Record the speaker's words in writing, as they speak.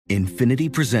Infinity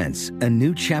presents a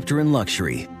new chapter in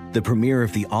luxury, the premiere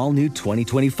of the all-new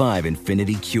 2025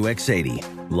 Infinity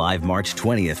QX80, live March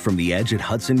 20th from the Edge at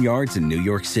Hudson Yards in New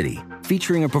York City,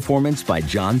 featuring a performance by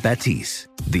John Batiste.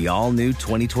 The all-new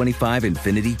 2025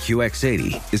 Infinity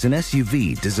QX80 is an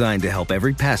SUV designed to help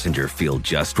every passenger feel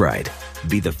just right.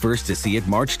 Be the first to see it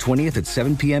March 20th at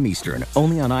 7 p.m. Eastern,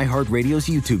 only on iHeartRadio's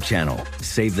YouTube channel.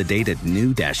 Save the date at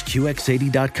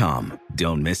new-QX80.com.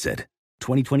 Don't miss it.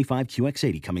 2025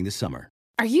 QX80 coming this summer.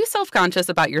 Are you self-conscious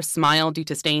about your smile due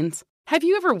to stains? Have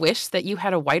you ever wished that you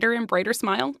had a whiter and brighter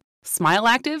smile? Smile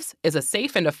Actives is a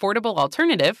safe and affordable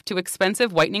alternative to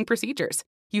expensive whitening procedures.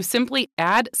 You simply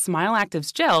add Smile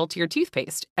Actives gel to your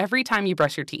toothpaste every time you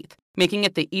brush your teeth, making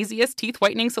it the easiest teeth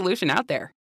whitening solution out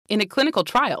there. In a clinical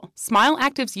trial, Smile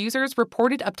Actives users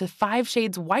reported up to 5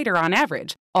 shades whiter on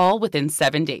average, all within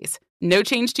 7 days. No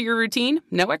change to your routine,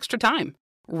 no extra time.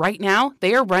 Right now,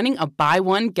 they are running a buy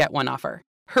one, get one offer.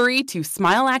 Hurry to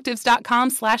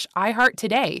smileactives.com/iHeart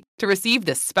today to receive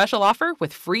this special offer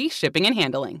with free shipping and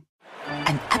handling.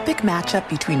 An epic matchup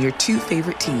between your two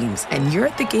favorite teams, and you're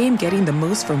at the game getting the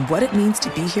most from what it means to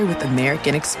be here with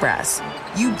American Express.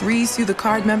 You breeze through the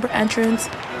card member entrance,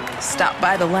 stop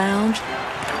by the lounge.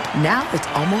 Now it's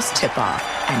almost tip-off,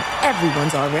 and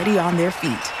everyone's already on their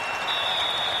feet.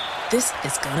 This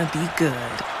is gonna be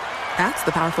good. That's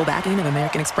the powerful backing of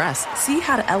American Express. See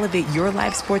how to elevate your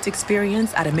live sports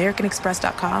experience at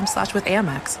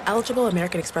americanexpress.com/withAmex. Eligible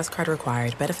American Express card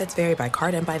required. Benefits vary by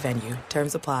card and by venue.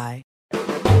 Terms apply.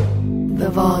 The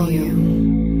volume.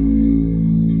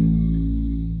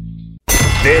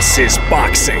 This is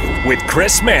Boxing with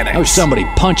Chris Mannix. Oh, somebody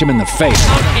punch him in the face.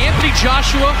 Anthony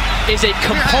Joshua is a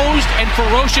composed and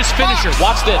ferocious finisher.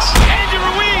 Watch this. Andy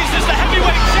Ruiz is the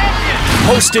heavyweight champion.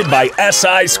 Hosted by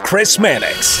SI's Chris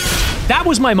Mannix. That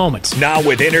was my moment. Now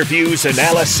with interviews,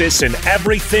 analysis, and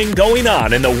everything going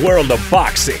on in the world of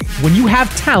boxing. When you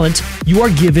have talent, you are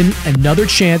given another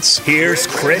chance. Here's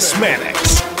Chris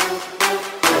Mannix.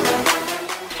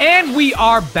 And we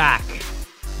are back.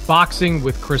 Boxing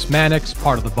with Chris Mannix,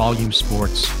 part of the Volume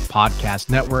Sports Podcast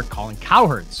Network, Colin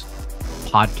Cowherd's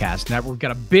Podcast Network. We've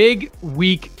got a big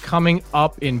week coming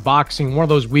up in boxing. One of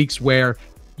those weeks where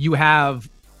you have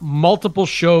multiple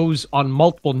shows on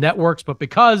multiple networks, but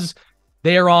because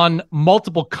they are on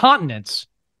multiple continents,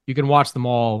 you can watch them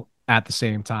all at the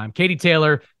same time. Katie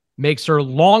Taylor makes her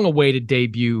long-awaited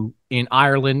debut in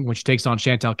Ireland when she takes on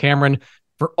Chantel Cameron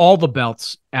for all the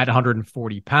belts at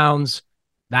 140 pounds.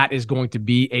 That is going to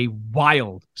be a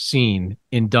wild scene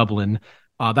in Dublin.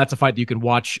 That's a fight that you can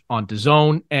watch on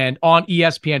DAZN and on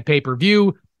ESPN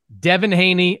pay-per-view. Devin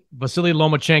Haney, Vasily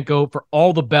Lomachenko for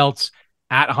all the belts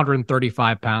at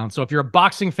 135 pounds. So if you're a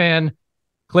boxing fan,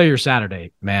 clear your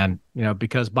Saturday, man,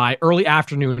 because by early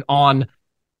afternoon on,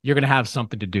 you're going to have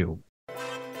something to do.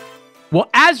 Well,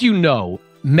 as you know,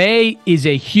 May is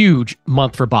a huge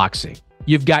month for boxing.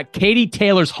 You've got Katie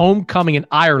Taylor's homecoming in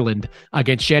Ireland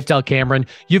against Chantel Cameron.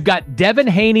 You've got Devin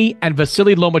Haney and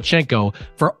Vasily Lomachenko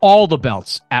for all the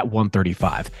belts at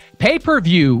 135.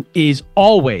 Pay-per-view is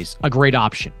always a great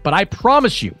option, but I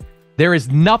promise you, there is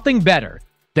nothing better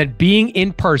than being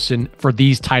in person for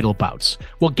these title bouts.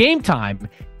 Well, Game Time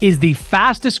is the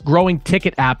fastest growing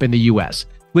ticket app in the U.S.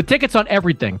 with tickets on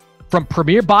everything from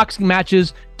premier boxing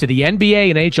matches to the NBA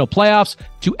and NHL playoffs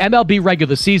to MLB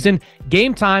regular season.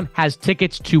 Game Time has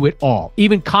tickets to it all,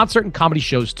 even concert and comedy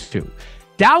shows too.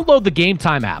 Download the Game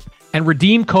Time app and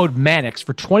redeem code Mannix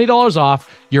for $20 off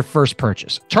your first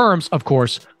purchase. Terms, of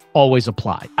course, always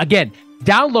apply. Again,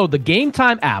 download the Game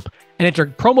Time app and enter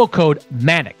promo code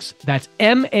Mannix. That's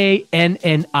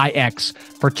MANNIX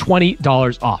for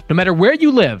 $20 off. No matter where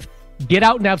you live, get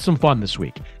out and have some fun this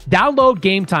week. Download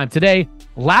Game Time today.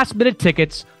 Last minute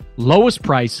tickets, lowest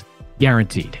price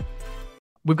guaranteed.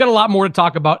 We've got a lot more to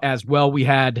talk about as well. We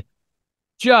had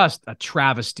just a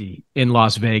travesty in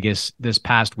Las Vegas this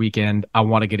past weekend. I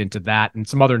want to get into that and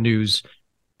some other news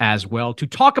as well. To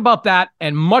talk about that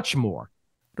and much more,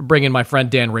 to bring in my friend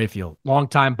Dan Rayfield,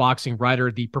 longtime boxing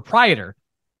writer, the proprietor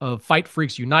of Fight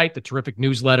Freaks Unite, the terrific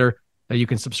newsletter that you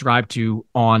can subscribe to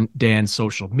on Dan's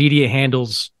social media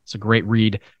handles. It's a great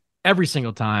read every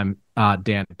single time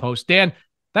Dan posts. Dan,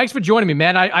 thanks for joining me,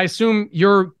 man. I assume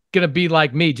you're going to be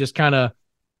like me, just kind of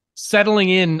settling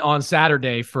in on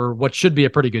Saturday for what should be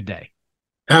a pretty good day.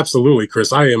 Absolutely,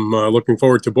 Chris. I am looking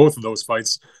forward to both of those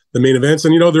fights, the main events.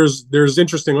 And, there's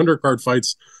interesting undercard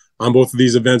fights on both of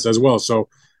these events as well. So,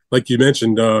 like you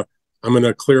mentioned, I'm going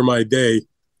to clear my day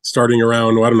starting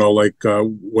around,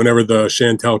 whenever the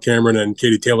Chantel Cameron and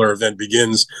Katie Taylor event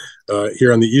begins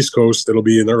here on the East Coast. It'll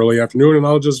be in the early afternoon, and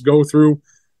I'll just go through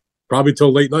probably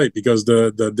till late night, because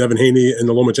the Devin Haney and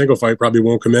the Lomachenko fight probably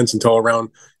won't commence until around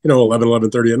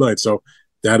 11:30 at night. So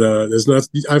that is not.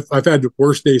 I've had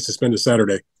worse days to spend a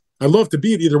Saturday. I'd love to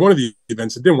be at either one of the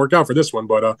events. It didn't work out for this one,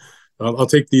 but I'll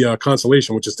take the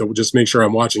consolation, which is to just make sure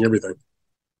I'm watching everything.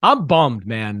 I'm bummed,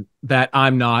 man, that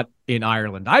I'm not in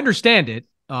Ireland. I understand it.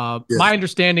 My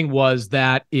understanding was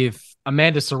that if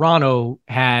Amanda Serrano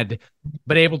had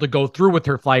been able to go through with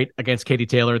her fight against Katie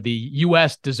Taylor, the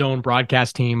U.S. DAZN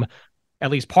broadcast team, at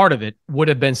least part of it, would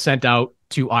have been sent out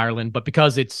to Ireland. But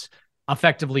because it's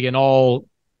effectively an all,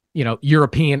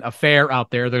 European affair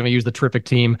out there, they're going to use the terrific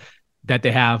team that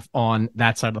they have on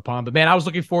that side of the pond. But man, I was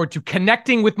looking forward to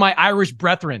connecting with my Irish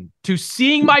brethren, to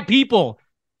seeing my people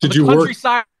on the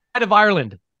countryside of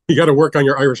Ireland. You got to work on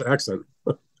your Irish accent.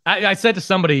 I said to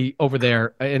somebody over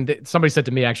there, and somebody said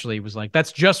to me, actually, was like,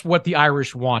 that's just what the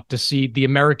Irish want, to see the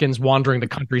Americans wandering the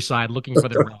countryside looking for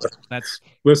their relatives.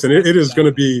 Listen, it is going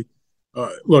to be,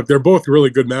 look, they're both really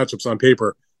good matchups on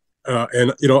paper.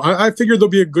 And, I figured there'll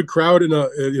be a good crowd in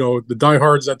the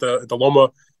diehards at the Loma,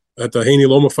 at the Haney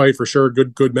Loma fight for sure.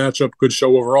 Good matchup, good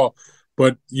show overall.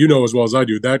 But as well as I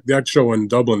do, that show in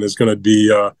Dublin is going to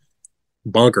be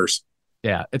bonkers.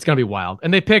 Yeah, it's going to be wild.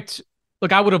 And they picked,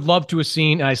 look, I would have loved to have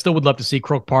seen, and I still would love to see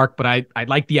Croke Park, but I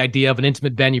like the idea of an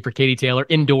intimate venue for Katie Taylor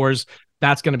indoors.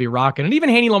 That's going to be rocking. And even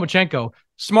Haney Lomachenko,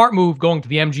 smart move going to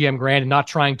the MGM Grand and not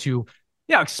trying to,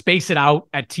 space it out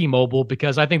at T-Mobile,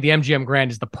 because I think the MGM Grand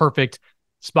is the perfect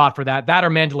spot for that. That or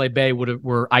Mandalay Bay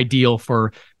were ideal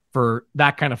for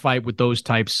that kind of fight with those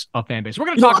types of fan base. We're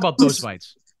going to talk about those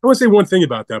fights. I want to say one thing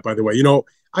about that, by the way.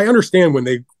 I understand when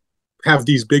they have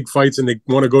these big fights and they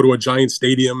want to go to a giant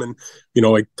stadium, and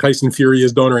like Tyson Fury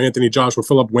has done, or Anthony Joshua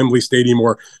fill up Wembley Stadium,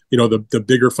 or the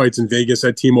bigger fights in Vegas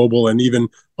at T-Mobile, and even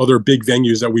other big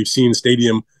venues that we've seen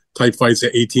stadium type fights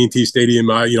at AT&T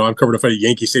Stadium. I've covered a fight at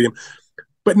Yankee Stadium,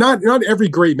 but not every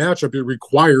great matchup it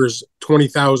requires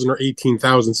 20,000 or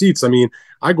 18,000 seats. I mean,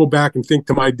 I go back and think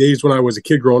to my days when I was a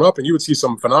kid growing up, and you would see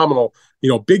some phenomenal,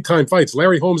 big time fights.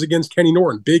 Larry Holmes against Kenny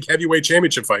Norton, big heavyweight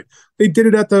championship fight. They did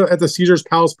it at the Caesars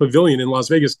Palace Pavilion in Las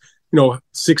Vegas.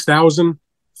 6,000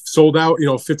 sold out.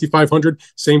 5,500.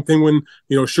 Same thing when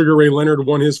Sugar Ray Leonard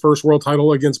won his first world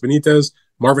title against Benitez.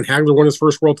 Marvin Hagler won his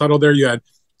first world title there. You had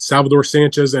Salvador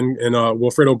Sanchez and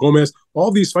Wilfredo Gomez.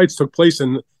 All these fights took place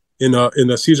in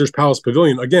the Caesars Palace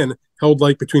Pavilion, again, held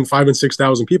like between 5,000 and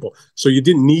 6,000 people. So you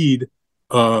didn't need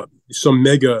some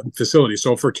mega facility.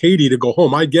 So for Katie to go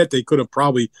home, I get they could have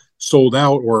probably sold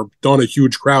out or done a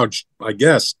huge crowd, I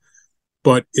guess,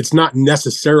 but it's not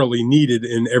necessarily needed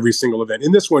in every single event.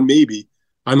 In this one, maybe.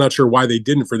 I'm not sure why they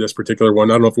didn't for this particular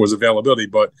one. I don't know if it was availability,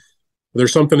 but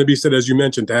there's something to be said, as you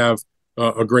mentioned, to have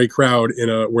a great crowd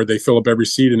where they fill up every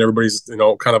seat and everybody's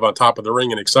kind of on top of the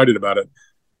ring and excited about it.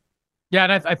 Yeah,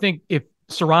 and I think if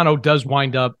Serrano does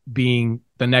wind up being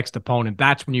the next opponent,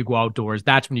 that's when you go outdoors.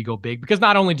 That's when you go big, because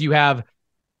not only do you have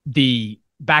the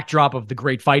backdrop of the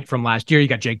great fight from last year, you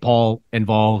got Jake Paul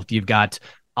involved. You've got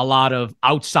a lot of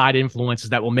outside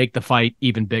influences that will make the fight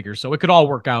even bigger. So it could all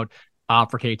work out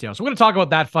for KTO. So we're going to talk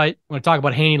about that fight. We're going to talk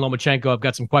about Haney Lomachenko. I've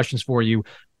got some questions for you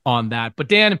on that. But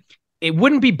Dan, it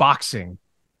wouldn't be boxing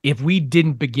if we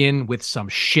didn't begin with some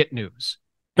shit news.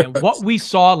 And what we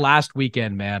saw last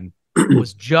weekend, man,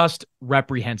 was just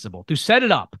reprehensible. To set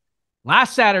it up,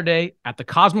 last Saturday at the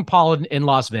Cosmopolitan in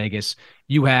Las Vegas,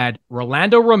 you had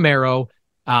Rolando Romero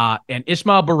and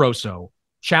Ismael Barroso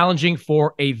challenging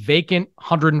for a vacant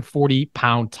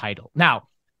 140-pound title. Now,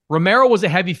 Romero was a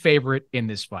heavy favorite in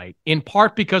this fight, in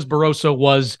part because Barroso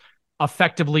was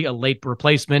effectively a late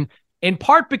replacement, in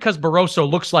part because Barroso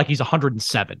looks like he's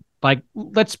 107. Like,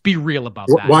 let's be real about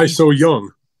that. Why so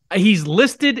young? He's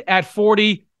listed at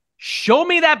 40. Show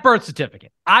me that birth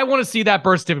certificate. I want to see that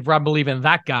birth certificate where I'm believing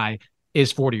that guy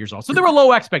is 40 years old. So there were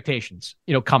low expectations,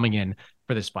 coming in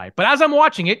for this fight. But as I'm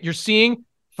watching it, you're seeing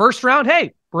first round,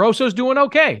 hey, Barroso's doing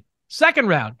okay. Second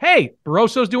round, hey,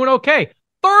 Barroso's doing okay.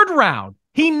 Third round,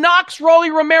 he knocks Rolly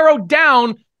Romero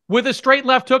down with a straight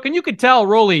left hook. And you could tell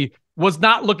Rolly was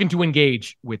not looking to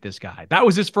engage with this guy. That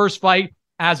was his first fight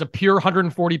as a pure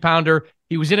 140-pounder.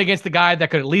 He was in against the guy that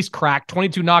could at least crack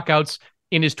 22 knockouts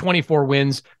in his 24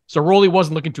 wins. So Rolly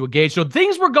wasn't looking to engage. So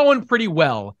things were going pretty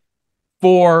well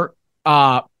for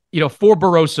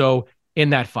Barroso in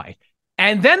that fight.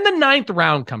 And then the ninth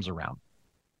round comes around.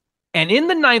 And in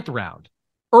the ninth round,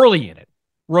 early in it,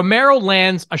 Romero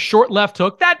lands a short left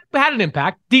hook that had an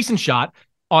impact, decent shot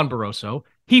on Barroso.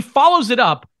 He follows it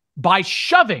up by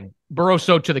shoving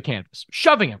Barroso to the canvas,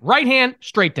 shoving him right hand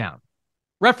straight down.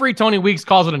 Referee Tony Weeks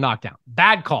calls it a knockdown.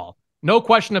 Bad call. No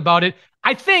question about it.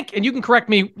 I think, and you can correct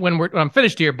me when I'm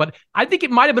finished here, but I think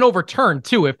it might have been overturned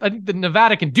too. If I think the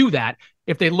Nevada can do that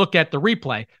if they look at the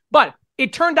replay. But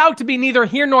it turned out to be neither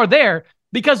here nor there,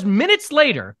 because minutes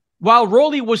later, while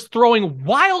Rolly was throwing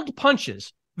wild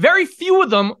punches, very few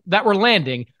of them that were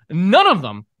landing, none of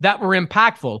them that were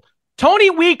impactful,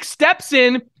 Tony Weeks steps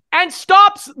in and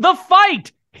stops the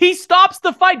fight. He stops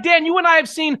the fight. Dan, you and I have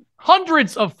seen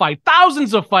hundreds of fights,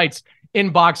 thousands of fights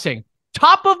in boxing.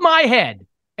 Top of my head,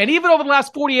 and even over the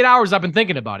last 48 hours, I've been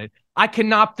thinking about it, I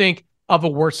cannot think of a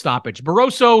worse stoppage.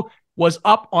 Barroso was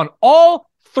up on all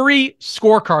 3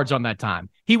 scorecards on that time.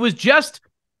 He was just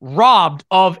robbed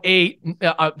of a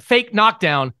fake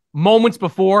knockdown moments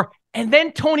before, and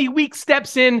then Tony Weeks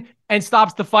steps in and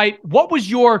stops the fight. What was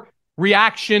your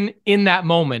reaction in that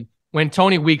moment when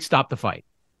Tony Weeks stopped the fight?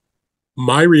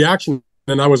 My reaction,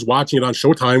 and I was watching it on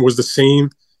Showtime, was the same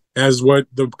as what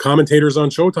the commentators on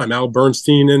Showtime, Al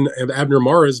Bernstein and Abner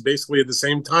Mares, basically at the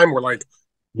same time were like,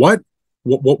 what?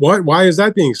 Why is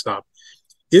that being stopped?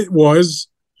 It was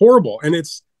horrible. And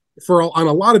it's on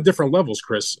a lot of different levels,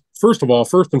 Chris. First of all,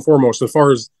 first and foremost, as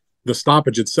far as the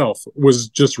stoppage itself was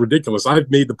just ridiculous.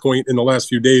 I've made the point in the last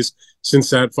few days since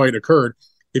that fight occurred.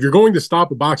 If you're going to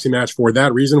stop a boxing match for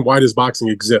that reason, why does boxing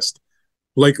exist?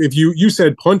 Like if you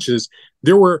said punches,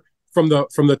 there were from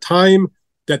the time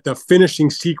that the finishing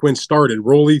sequence started,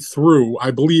 Rolly threw,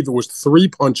 I believe it was 3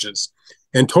 punches,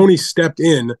 and Tony stepped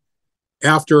in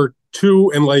after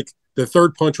 2, and like the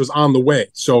third punch was on the way.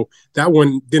 So that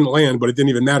one didn't land, but it didn't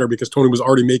even matter because Tony was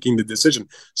already making the decision.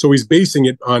 So he's basing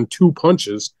it on 2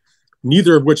 punches,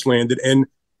 neither of which landed. And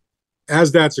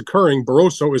as that's occurring,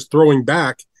 Barroso is throwing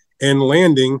back and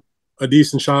landing a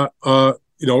decent shot,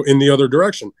 in the other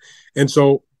direction. And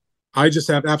so I just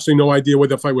have absolutely no idea why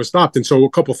the fight was stopped. And so a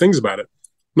couple things about it.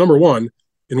 Number one,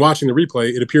 in watching the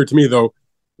replay, it appeared to me, though,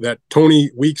 that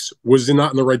Tony Weeks was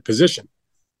not in the right position.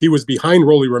 He was behind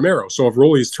Rolly Romero. So if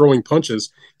Rolly is throwing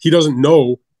punches, he doesn't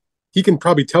know. He can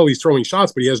probably tell he's throwing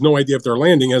shots, but he has no idea if they're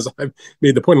landing. As I've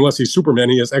made the point, unless he's Superman,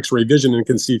 he has X-ray vision and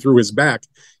can see through his back.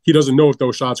 He doesn't know if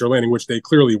those shots are landing, which they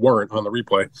clearly weren't on the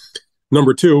replay.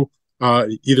 Number two,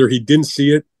 either he didn't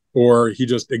see it or he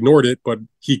just ignored it, but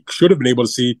he should have been able to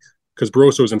see, because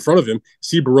Barroso is in front of him,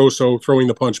 see Barroso throwing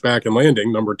the punch back and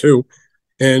landing, number two.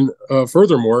 And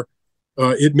furthermore,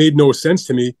 it made no sense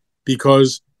to me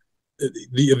because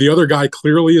the other guy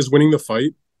clearly is winning the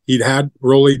fight. He'd had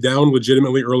Rolly down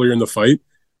legitimately earlier in the fight.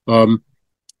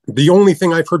 The only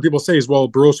thing I've heard people say is, well,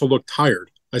 Barroso looked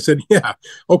tired. I said, yeah,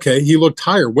 okay, he looked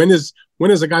tired. When is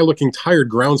a guy looking tired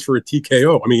grounds for a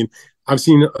TKO? I mean, I've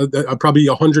seen probably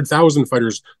 100,000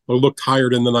 fighters look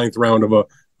tired in the 9th round of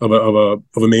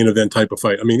a main event type of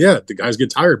fight. I mean, yeah, the guys get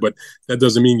tired, but that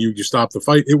doesn't mean you stop the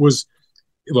fight. It was,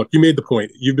 look, you made the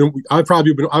point.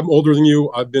 I'm older than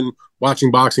you. I've been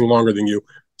watching boxing longer than you.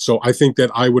 So I think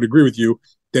that I would agree with you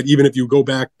that even if you go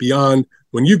back beyond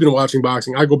when you've been watching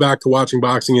boxing, I go back to watching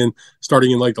boxing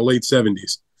starting in like the late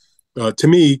 70s. To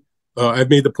me, I've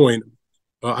made the point.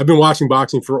 I've been watching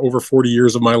boxing for over 40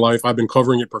 years of my life. I've been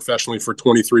covering it professionally for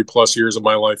 23 plus years of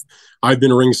my life. I've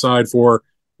been ringside for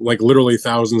like literally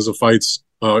thousands of fights,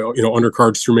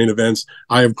 undercards through main events.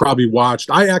 I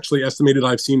actually estimated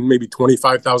I've seen maybe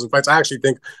 25,000 fights. I actually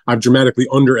think I've dramatically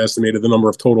underestimated the number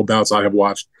of total bouts I have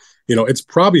watched. It's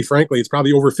probably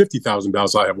over 50,000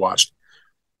 bouts I have watched.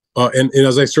 And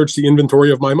as I search the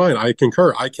inventory of my mind, I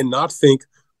concur. I cannot think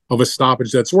of a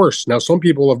stoppage that's worse. Now, some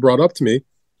people have brought up to me,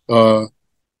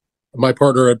 my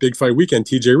partner at Big Fight Weekend,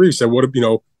 TJ Reeves, said,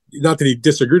 not that he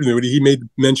disagreed with me, but he made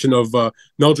mention of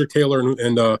Meldrick Taylor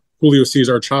and Julio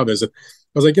Cesar Chavez. And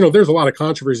I was like, there's a lot of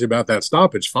controversy about that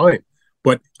stoppage. Fine.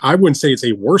 But I wouldn't say it's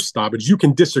a worse stoppage. You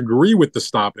can disagree with the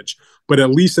stoppage, but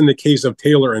at least in the case of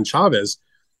Taylor and Chavez,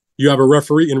 you have a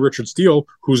referee in Richard Steele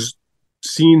who's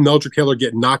seen Meldrick Taylor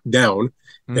get knocked down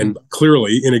and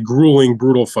clearly in a grueling,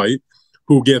 brutal fight,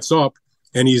 who gets up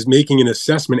and he's making an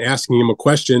assessment, asking him a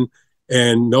question,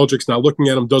 and Meldrick's not looking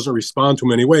at him, doesn't respond to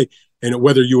him anyway. And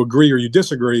whether you agree or you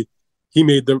disagree, he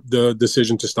made the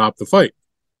decision to stop the fight.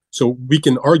 So we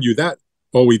can argue that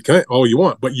all you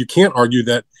want, but you can't argue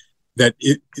that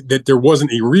there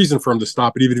wasn't a reason for him to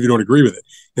stop it, even if you don't agree with it.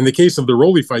 In the case of the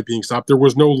Rolly fight being stopped, there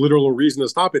was no literal reason to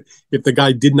stop it. If the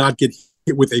guy did not get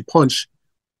hit with a punch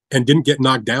and didn't get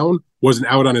knocked down, wasn't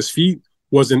out on his feet,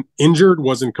 wasn't injured,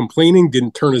 wasn't complaining,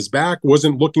 didn't turn his back,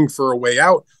 wasn't looking for a way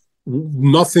out,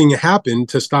 nothing happened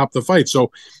to stop the fight.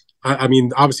 So, I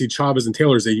mean, obviously Chavez and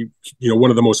Taylor is one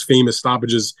of the most famous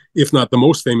stoppages, if not the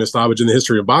most famous stoppage in the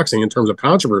history of boxing in terms of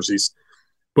controversies.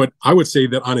 But I would say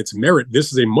that on its merit,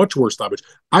 this is a much worse stoppage.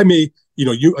 I may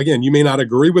you may not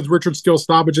agree with Richard Steele's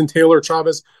stoppage and Taylor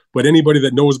Chavez, but anybody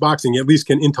that knows boxing at least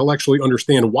can intellectually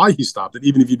understand why he stopped it,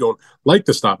 even if you don't like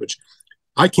the stoppage.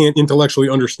 I can't intellectually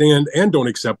understand and don't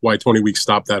accept why Tony Weeks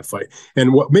stopped that fight.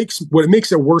 And what makes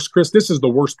it worse, Chris, this is the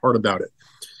worst part about it.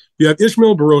 You have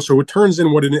Ishmael Barroso, who turns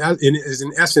in what is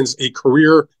in essence a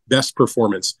career best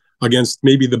performance against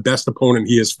maybe the best opponent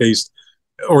he has faced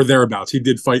or thereabouts. He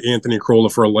did fight Anthony Crolla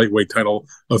for a lightweight title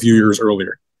a few years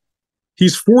earlier.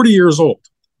 He's 40 years old.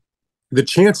 The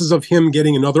chances of him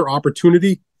getting another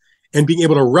opportunity and being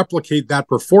able to replicate that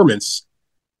performance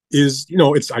is,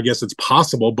 I guess it's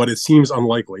possible, but it seems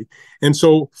unlikely. And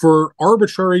so for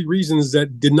arbitrary reasons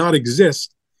that did not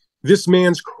exist, this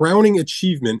man's crowning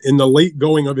achievement in the late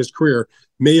going of his career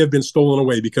may have been stolen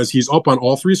away because he's up on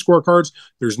all three scorecards.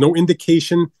 There's no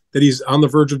indication that he's on the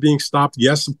verge of being stopped.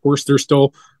 Yes, of course, there's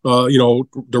still,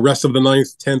 the rest of the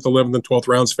 9th, 10th, 11th, and 12th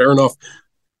rounds. Fair enough.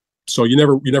 So you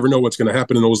never know what's going to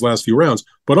happen in those last few rounds.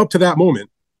 But up to that moment,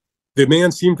 the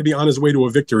man seemed to be on his way to a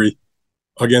victory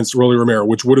against Rolly Romero,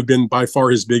 which would have been by far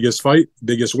his biggest fight,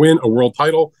 biggest win, a world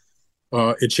title.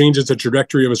 It changes the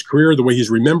trajectory of his career, the way he's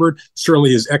remembered,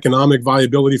 certainly his economic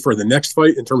viability for the next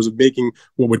fight in terms of making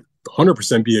what would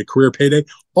 100% be a career payday.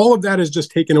 All of that is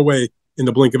just taken away in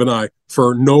the blink of an eye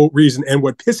for no reason. And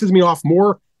what pisses me off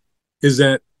more is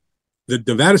that the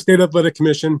Nevada State Athletic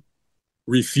Commission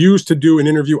refused to do an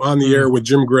interview on the air with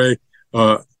Jim Gray.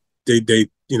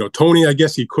 Tony, I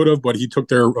guess he could have, but he took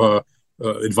their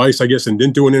advice, I guess, and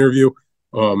didn't do an interview.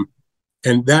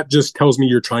 And that just tells me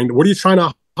what are you trying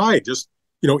to hide? Just,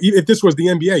 if this was the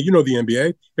NBA, the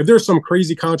NBA, if there's some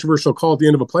crazy controversial call at the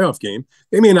end of a playoff game,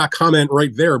 they may not comment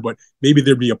right there, but maybe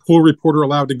there'd be a pool reporter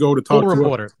allowed to go to talk to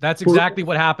reporter. That's exactly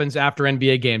what happens after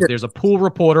NBA games. Yeah. There's a pool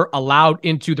reporter allowed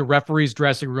into the referee's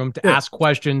dressing room to ask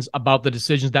questions about the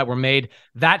decisions that were made.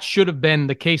 That should have been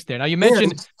the case there. Now, you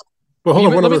mentioned... But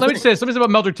hold on, let me say something about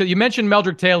Meldrick Taylor. You mentioned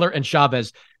Meldrick Taylor and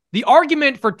Chavez. The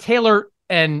argument for Taylor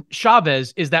and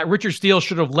Chavez is that Richard Steele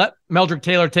should have let Meldrick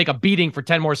Taylor take a beating for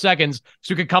 10 more seconds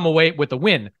so he could come away with a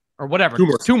win or whatever.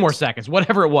 Two more seconds,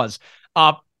 whatever it was.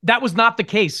 That was not the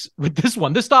case with this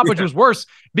one. This stoppage was worse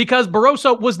because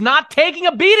Barroso was not taking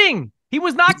a beating. He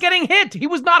was not getting hit. He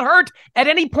was not hurt at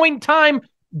any point in time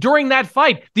during that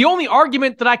fight. The only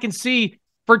argument that I can see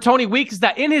for Tony Weeks is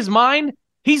that in his mind,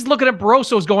 he's looking at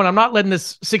Barroso as going, I'm not letting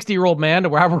this 60-year-old man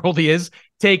or however old he is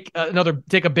take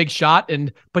a big shot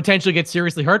and potentially get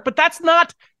seriously hurt. But that's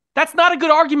not a good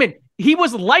argument. He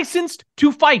was licensed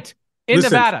to fight in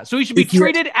Nevada, so he should be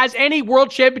treated as any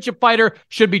world championship fighter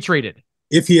should be treated.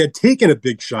 If he had taken a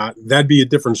big shot, that'd be a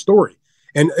different story.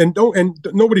 And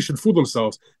nobody should fool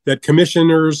themselves that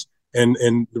commissioners and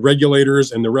the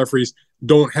regulators and the referees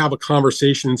don't have a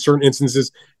conversation in certain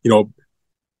instances,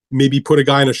 maybe put a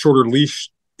guy on a shorter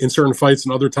leash in certain fights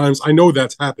and other times. I know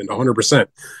that's happened 100%.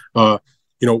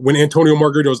 When Antonio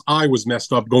Margarito's eye was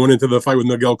messed up going into the fight with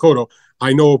Miguel Cotto,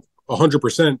 I know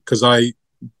 100% because I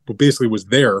basically was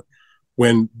there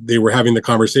when they were having the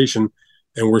conversation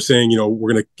and we're saying,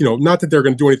 we're going to, not that they're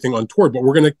going to do anything untoward, but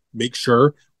we're going to make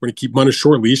sure we're going to keep him on a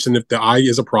short leash. And if the eye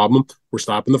is a problem, we're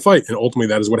stopping the fight. And ultimately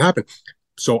that is what happened.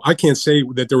 So I can't say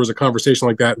that there was a conversation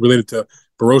like that related to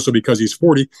Barroso because he's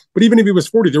 40. But even if he was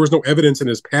 40, there was no evidence in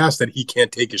his past that he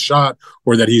can't take a shot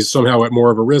or that he's somehow at more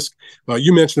of a risk.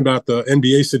 You mentioned about the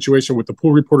NBA situation with the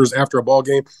pool reporters after a ball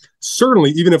game.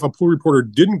 Certainly, even if a pool reporter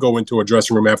didn't go into a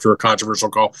dressing room after a controversial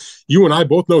call, you and I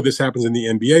both know this happens in the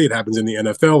NBA. It happens in the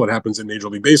NFL. It happens in Major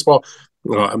League Baseball,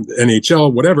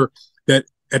 NHL, whatever, that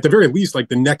at the very least, like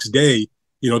the next day,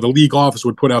 the league office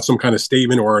would put out some kind of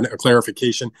statement or a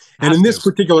clarification. And in this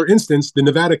particular instance, the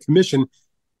Nevada Commission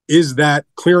is that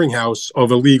clearinghouse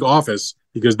of a league office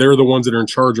because they're the ones that are in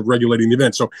charge of regulating the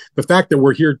event. So the fact that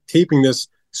we're here taping this,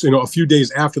 a few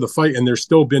days after the fight, and there's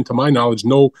still been, to my knowledge,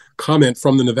 no comment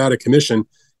from the Nevada Commission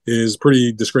is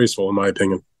pretty disgraceful, in my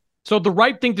opinion. So the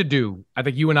right thing to do, I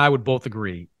think you and I would both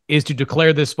agree, is to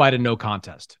declare this fight a no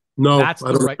contest. No, I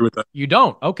don't agree with that. You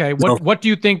don't? Okay. What do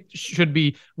you think should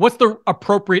be, what's the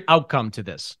appropriate outcome to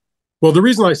this? Well, the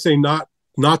reason I say not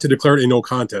to declare it a no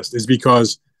contest is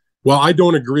because while I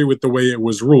don't agree with the way it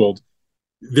was ruled,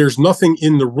 there's nothing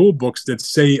in the rule books that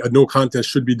say a no contest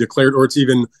should be declared or it's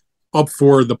even up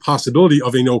for the possibility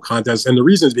of a no contest. And the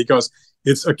reason is because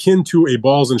it's akin to a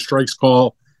balls and strikes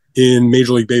call in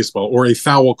Major League Baseball or a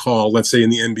foul call, let's say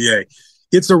in the NBA.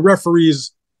 It's a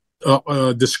referee's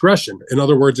discretion. In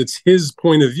other words, it's his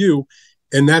point of view,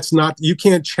 and that's not, you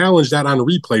can't challenge that on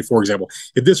replay. For example,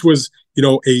 if this was, did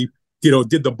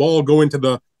the ball go into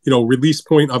the, release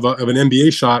point of an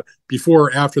NBA shot before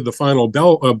or after the final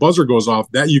buzzer goes off,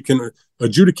 that you can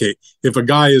adjudicate. If a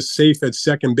guy is safe at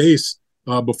second base,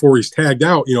 before he's tagged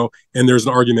out, and there's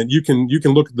an argument. You can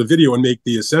look at the video and make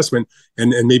the assessment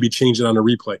and maybe change it on a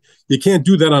replay. You can't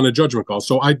do that on a judgment call.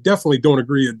 So I definitely don't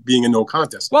agree it being a no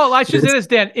contest. Well, I should say this,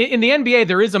 Dan. In the NBA,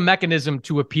 there is a mechanism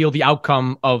to appeal the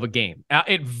outcome of a game.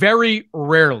 It very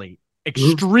rarely,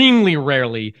 extremely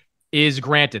rarely, is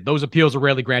granted. Those appeals are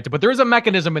rarely granted, but there is a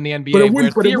mechanism in the NBA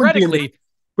where theoretically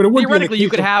you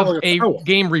could have a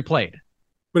game replayed.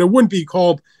 But it wouldn't be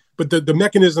called. But the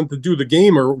mechanism to do the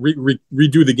game or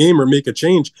redo the game or make a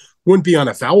change wouldn't be on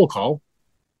a foul call.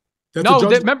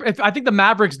 Remember, I think the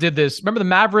Mavericks did this. Remember, the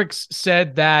Mavericks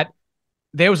said that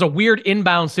there was a weird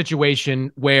inbound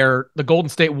situation where the Golden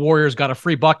State Warriors got a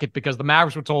free bucket because the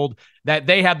Mavericks were told that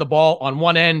they had the ball on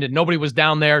one end and nobody was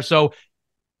down there. So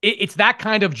it's that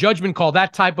kind of judgment call,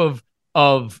 that type of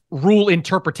rule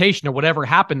interpretation or whatever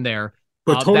happened there.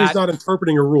 But Tony's not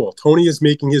interpreting a rule. Tony is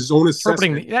making his own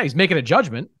assessment. Yeah, he's making a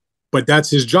judgment. But that's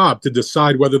his job to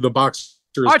decide whether the boxer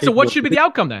is. All right, so what should be the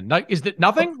outcome then? Is it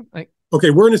nothing?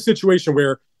 Okay, we're in a situation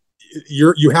where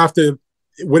you have to,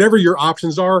 whatever your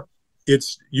options are,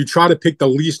 you try to pick the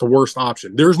least worst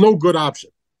option. There's no good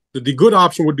option. The good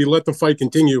option would be let the fight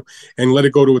continue and let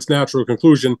it go to its natural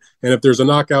conclusion. And if there's a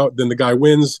knockout, then the guy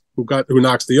wins who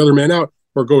knocks the other man out,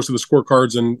 or goes to the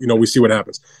scorecards and we see what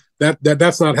happens.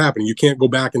 That's not happening. You can't go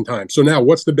back in time. So now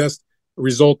what's the best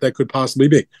result that could possibly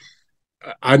be?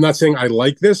 I'm not saying I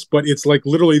like this, but it's like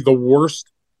literally the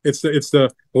worst. It's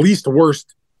the least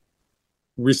worst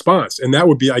response. And that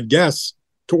would be, I guess,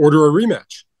 to order a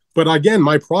rematch. But again,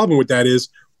 my problem with that is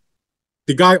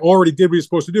the guy already did what he's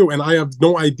supposed to do. And I have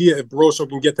no idea if Barroso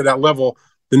can get to that level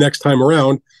the next time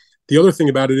around. The other thing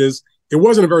about it is it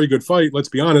wasn't a very good fight. Let's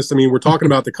be honest. I mean, we're talking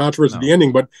about the controversy of the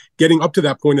ending, but getting up to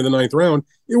that point in the 9th round,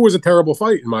 it was a terrible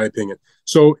fight, in my opinion.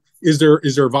 So is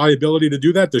there viability to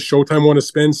do that? Does Showtime want to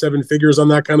spend 7 figures on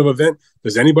that kind of event?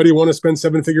 Does anybody want to spend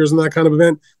 7 figures on that kind of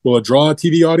event? Will it draw a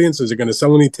TV audience? Is it going to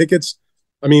sell any tickets?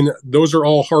 I mean, those are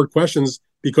all hard questions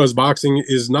because boxing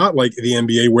is not like the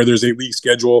NBA where there's a league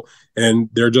schedule and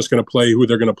they're just going to play who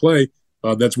they're going to play.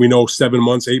 That's, we know, 7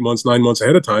 months, 8 months, 9 months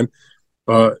ahead of time.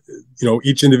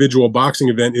 Each individual boxing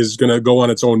event is going to go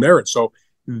on its own merit. So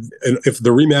if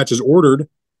the rematch is ordered,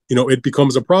 it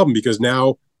becomes a problem because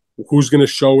now who's going to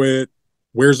show it?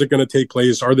 Where's it going to take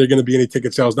place? Are there going to be any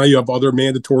ticket sales? Now you have other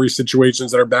mandatory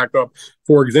situations that are backed up.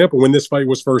 For example, when this fight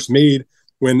was first made,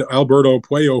 when Alberto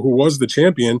Puello, who was the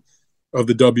champion of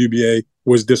the WBA,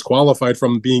 was disqualified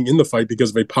from being in the fight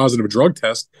because of a positive drug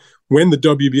test, when the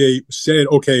WBA said,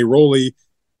 okay, Rolly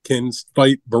can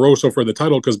fight Barroso for the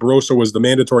title because Barroso was the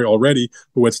mandatory already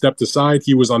who had stepped aside.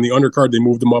 He was on the undercard. They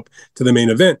moved him up to the main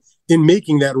event. In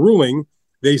making that ruling,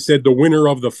 they said the winner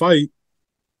of the fight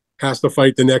has to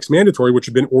fight the next mandatory, which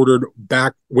had been ordered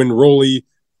back when Rolly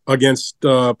against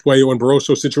Puello and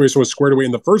Barroso situation was squared away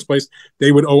in the first place.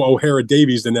 They would owe O'Hara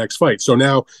Davies the next fight. So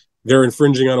now they're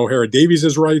infringing on O'Hara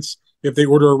Davies' rights if they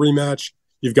order a rematch.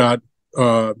 You've got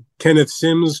Kenneth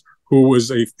Sims, who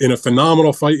was in a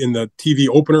phenomenal fight in the TV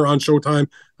opener on Showtime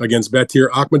against Batir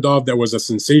Akhmadov. That was a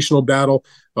sensational battle.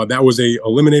 That was a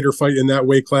eliminator fight in that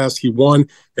weight class. He won.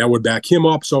 That would back him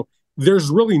up. So there's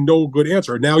really no good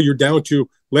answer. Now you're down to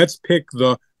let's pick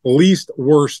the least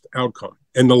worst outcome.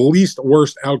 And the least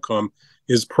worst outcome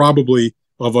is probably,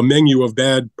 of a menu of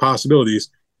bad possibilities,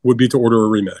 would be to order a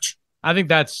rematch. I think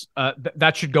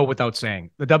that should go without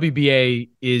saying. The WBA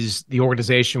is the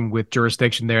organization with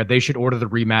jurisdiction there. They should order the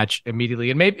rematch immediately.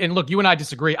 And look, you and I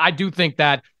disagree. I do think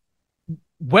that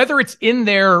whether it's in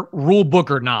their rule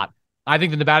book or not, I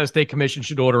think the Nevada State Commission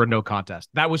should order a no contest.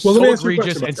 That was so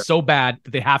egregious and so bad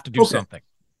that they have to do something.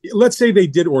 Let's say they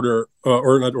did order,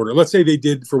 or not order. Let's say they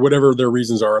did for whatever their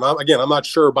reasons are. And I'm not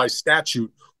sure by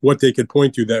statute what they could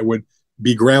point to that would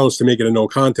be grounds to make it a no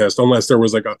contest, unless there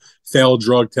was like a failed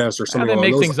drug test or something. They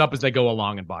make things up as they go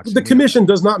along in boxing. The commission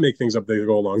does not make things up as they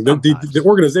go along. The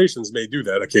organizations may do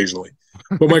that occasionally.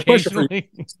 But my question for you,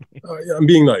 I'm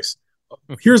being nice.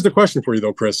 Here's the question for you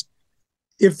though, Chris.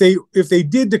 If they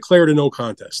did declare it a no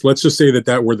contest, let's just say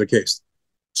that were the case.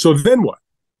 So then what?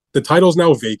 The title's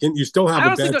now vacant. You still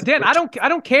have Dan, I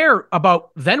don't care about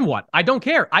then what. I don't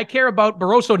care. I care about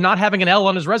Barroso not having an L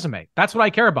on his resume. That's what I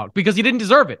care about, because he didn't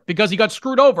deserve it, because he got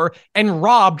screwed over and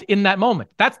robbed in that moment.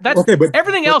 That's okay, but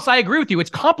everything else I agree with you. It's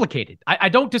complicated. I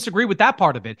don't disagree with that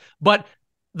part of it, but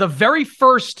the very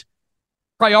first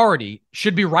priority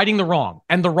should be righting the wrong.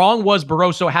 And the wrong was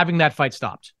Barroso having that fight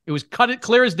stopped. It was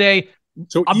clear as day.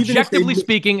 So objectively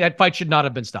speaking, that fight should not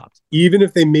have been stopped. Even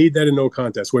if they made that a no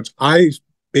contest, which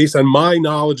based on my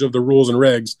knowledge of the rules and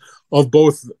regs of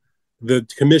both the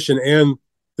commission and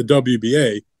the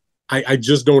WBA, I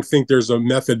just don't think there's a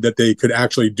method that they could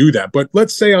actually do that. But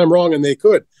let's say I'm wrong and they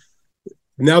could.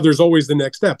 now there's always the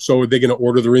next step. So are they going to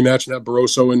order the rematch and have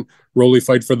Barroso and Rolly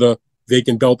fight for the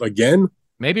vacant belt again?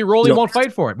 Maybe Rolly won't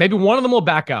fight for it. Maybe one of them will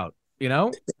back out,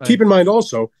 Keep in mind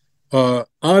also,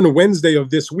 on Wednesday of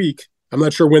this week, I'm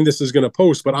not sure when this is going to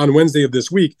post, but on Wednesday of this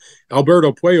week,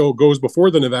 Alberto Puello goes before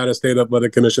the Nevada State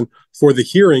Athletic Commission for the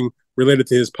hearing related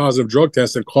to his positive drug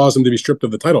test that caused him to be stripped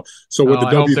of the title. So with the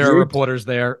I hope there are reporters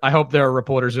there. I hope there are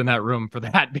reporters in that room for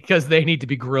that, because they need to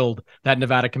be grilled, that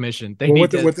Nevada Commission.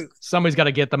 Somebody's got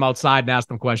to get them outside and ask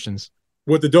them questions.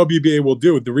 What the WBA will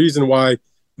do, the reason why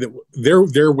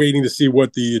they're waiting to see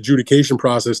what the adjudication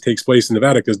process takes place in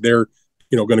Nevada, because they're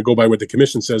going to go by what the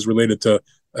commission says related to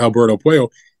Alberto Puello.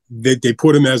 They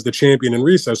put him as the champion in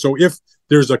recess. So if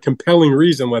there's a compelling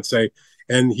reason, let's say,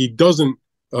 and he doesn't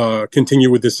continue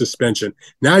with this suspension,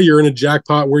 now you're in a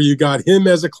jackpot where you got him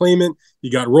as a claimant, you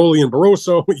got Rolly and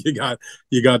Barroso, you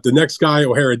got the next guy,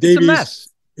 O'Hara Davies. It's a mess.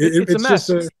 It's a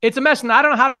mess. It's a mess, and I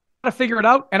don't know how to figure it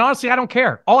out. And honestly, I don't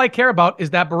care. All I care about is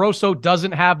that Barroso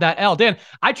doesn't have that L. Dan,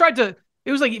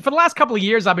 it was like for the last couple of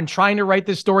years, I've been trying to write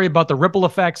this story about the ripple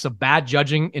effects of bad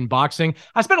judging in boxing.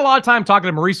 I spent a lot of time talking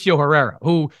to Mauricio Herrera,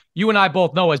 who you and I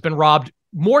both know has been robbed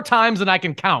more times than I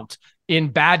can count in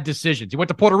bad decisions. He went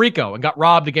to Puerto Rico and got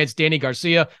robbed against Danny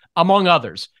Garcia, among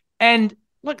others. And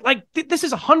look, this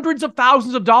is hundreds of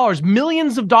thousands of dollars,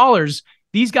 millions of dollars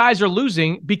these guys are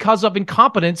losing because of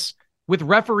incompetence with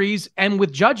referees and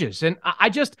with judges. And I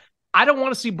don't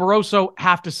want to see Barroso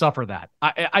have to suffer that.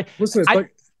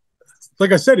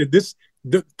 Like I said,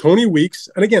 Tony Weeks,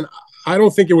 and again, I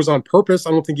don't think it was on purpose. I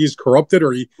don't think he's corrupted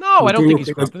or No, I don't think he's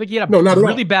corrupted. I think he had a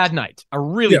really bad night. A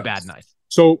really bad night.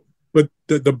 So, but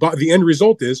the end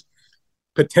result is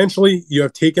potentially you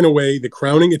have taken away the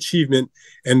crowning achievement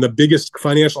and the biggest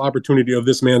financial opportunity of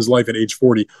this man's life at age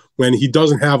 40, when he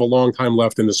doesn't have a long time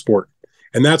left in the sport.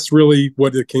 And that's really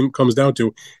what it comes down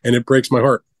to, and it breaks my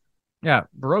heart. Yeah,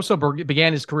 Barroso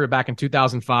began his career back in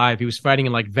 2005. He was fighting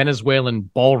in Venezuelan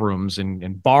ballrooms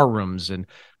and bar rooms, and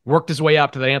worked his way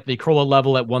up to the Anthony Crolla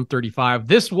level at 135.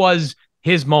 This was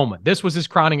his moment. This was his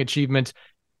crowning achievement.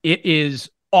 It is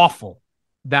awful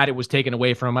that it was taken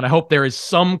away from him, and I hope there is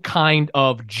some kind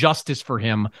of justice for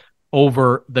him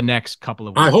over the next couple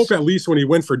of weeks. I hope at least when he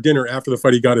went for dinner after the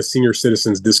fight, he got a senior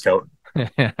citizens discount.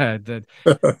 I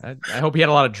hope he had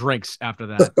a lot of drinks after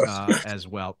that as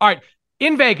well. All right.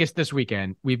 In Vegas this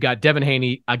weekend, we've got Devin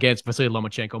Haney against Vasily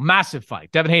Lomachenko. Massive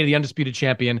fight. Devin Haney, the undisputed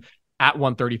champion at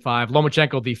 135.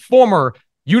 Lomachenko, the former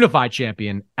unified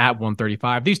champion at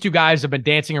 135. These two guys have been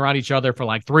dancing around each other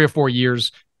for 3 or 4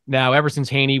 years now, ever since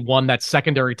Haney won that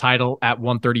secondary title at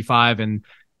 135, and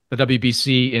the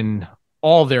WBC, in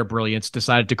all their brilliance,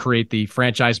 decided to create the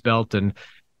franchise belt. And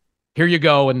here you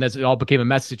go, and it all became a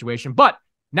mess situation. But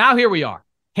now here we are.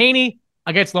 Haney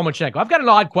against Lomachenko. I've got an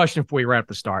odd question for you right at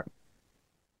the start.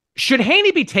 Should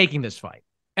Haney be taking this fight?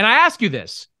 And I ask you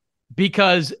this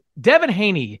because Devin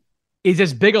Haney is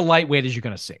as big a lightweight as you're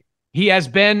going to see. He has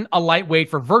been a lightweight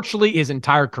for virtually his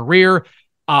entire career.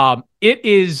 It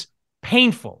is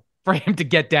painful for him to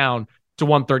get down to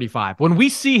 135. When we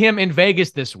see him in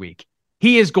Vegas this week,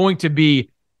 he is going to be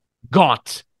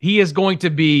gaunt. He is going to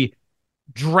be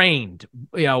drained.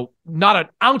 Not an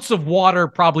ounce of water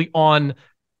probably on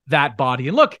that body.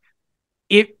 And look,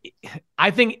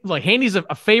 I think Haney's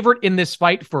a favorite in this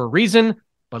fight for a reason,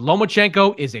 but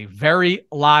Lomachenko is a very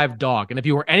live dog. And if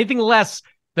you were anything less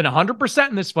than 100%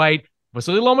 in this fight,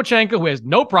 Vasily Lomachenko, who has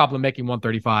no problem making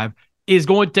 135, is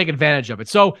going to take advantage of it.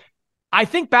 So I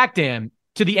think back, Dan,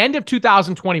 to the end of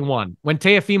 2021, when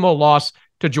Teofimo lost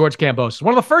to George Kambosos.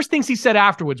 One of the first things he said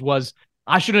afterwards was,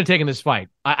 I shouldn't have taken this fight.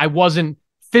 I wasn't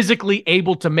physically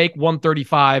able to make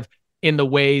 135 in the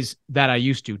ways that I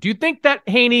used to. Do you think that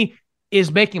Haney is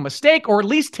making a mistake, or at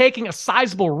least taking a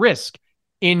sizable risk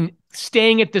in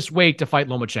staying at this weight to fight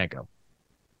Lomachenko?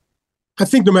 I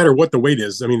think no matter what the weight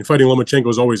is, fighting Lomachenko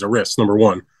is always a risk, number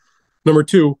one. Number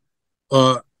two,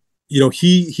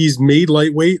 he's made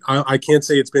lightweight. I can't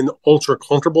say it's been ultra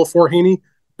comfortable for Haney,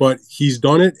 but he's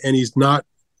done it, and he's not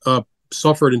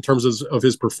suffered in terms of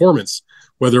his performance,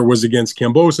 whether it was against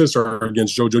Kambosos or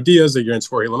against Jojo Diaz, against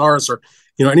Jorge Linares, or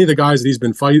any of the guys that he's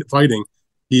been fighting.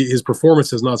 His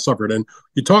performance has not suffered. And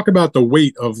you talk about the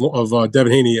weight of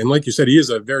Devin Haney, and like you said, he is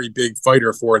a very big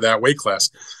fighter for that weight class.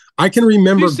 I can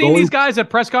remember You've seen these guys at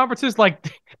press conferences,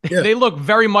 they look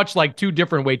very much like two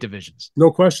different weight divisions.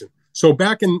 No question. So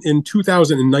back in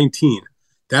 2019,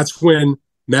 that's when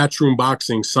Matchroom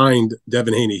Boxing signed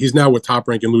Devin Haney. He's now with Top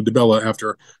Rank and Lou DiBella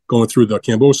after going through the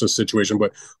Kambosos situation.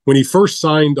 But when he first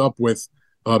signed up with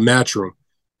Matchroom,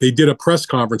 they did a press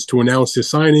conference to announce his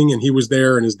signing, and he was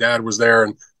there, and his dad was there,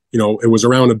 and it was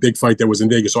around a big fight that was in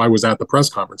Vegas. So I was at the press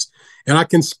conference. And I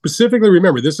can specifically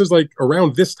remember, this is like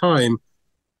around this time,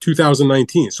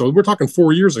 2019. So we're talking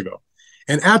 4 years ago.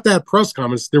 And at that press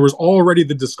conference, there was already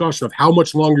the discussion of how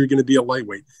much longer you're going to be a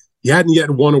lightweight. He hadn't yet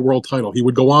won a world title. He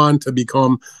would go on to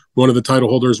become one of the title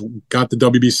holders, got the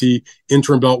WBC,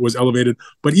 interim belt was elevated.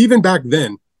 But even back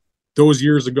then, those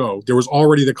years ago, there was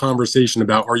already the conversation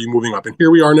about, are you moving up? And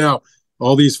here we are now,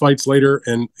 all these fights later,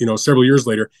 and several years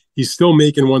later, he's still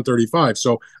making 135.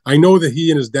 So I know that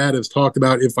he and his dad have talked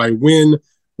about, if I win,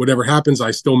 whatever happens,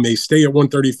 I still may stay at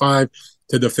 135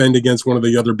 to defend against one of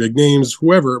the other big names,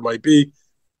 whoever it might be.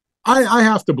 I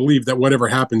have to believe that whatever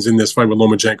happens in this fight with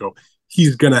Lomachenko,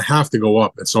 he's going to have to go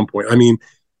up at some point. I mean,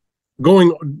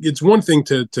 it's one thing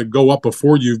to go up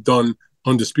before you've done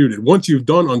undisputed. Once you've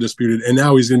done undisputed, and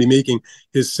now he's going to be making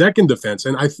his second defense.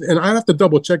 And I have to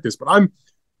double check this, but I'm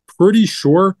pretty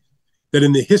sure that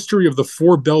in the history of the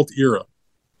 4-belt era,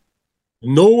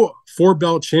 no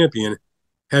 4-belt champion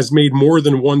has made more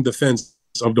than one defense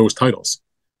of those titles.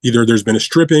 Either there's been a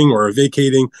stripping or a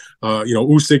vacating.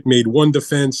 Usyk made one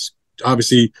defense.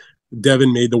 Obviously,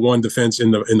 Devin made the one defense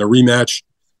in the rematch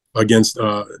against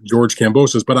George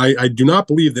Kambosos. But I do not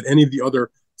believe that any of the other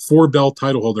 4-belt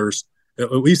title holders,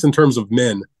 at least in terms of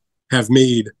men, have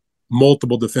made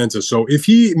multiple defenses. So if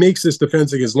he makes this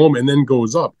defense against Loma and then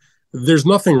goes up, there's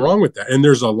nothing wrong with that. And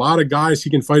there's a lot of guys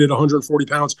he can fight at 140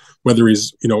 pounds, whether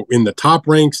he's in the top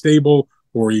rank stable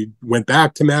or he went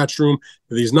back to Matchroom,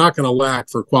 that he's not going to lack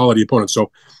for quality opponents.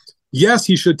 So yes,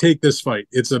 he should take this fight.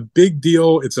 It's a big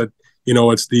deal. It's the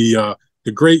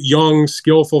great young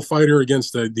skillful fighter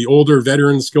against the older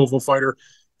veteran skillful fighter.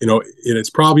 It's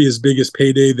probably his biggest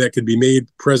payday that could be made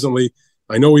presently.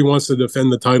 I know he wants to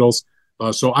defend the titles,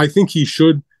 so I think he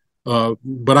should,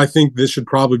 but I think this should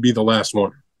probably be the last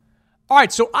one. All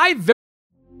right, so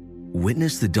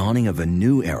Witness the dawning of a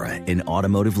new era in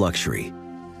automotive luxury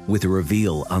with a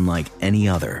reveal unlike any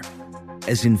other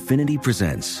as Infiniti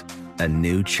presents a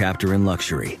new chapter in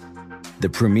luxury, the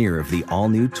premiere of the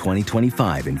all-new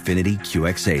 2025 Infiniti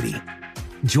QX80.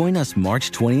 Join us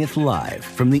March 20th live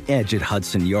from the Edge at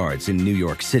Hudson Yards in New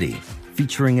York City,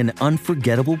 featuring an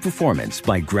unforgettable performance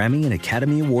by Grammy and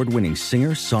Academy Award-winning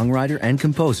singer, songwriter, and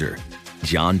composer,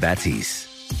 Jon Batiste.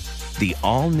 The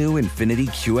all-new Infiniti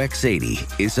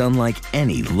QX80 is unlike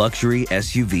any luxury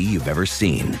SUV you've ever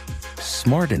seen.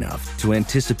 Smart enough to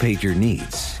anticipate your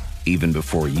needs, even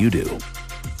before you do.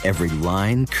 Every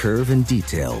line, curve, and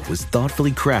detail was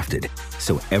thoughtfully crafted,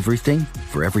 so everything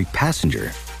for every passenger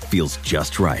feels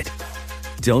just right.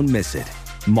 Don't miss it.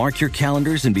 Mark your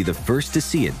calendars and be the first to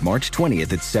see it March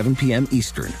 20th at 7 p.m.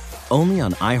 Eastern, only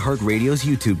on iHeartRadio's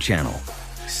YouTube channel.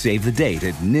 Save the date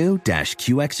at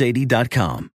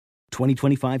new-QX80.com.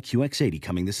 2025 QX80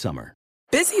 coming this summer.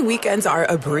 Busy weekends are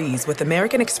a breeze with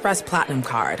American Express Platinum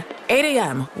Card. 8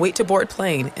 a.m., wait to board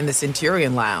plane in the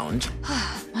Centurion Lounge.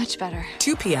 Much better.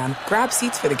 2 p.m., grab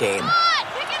seats for the game.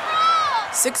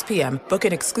 6 p.m., book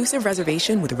an exclusive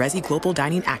reservation with Resi Global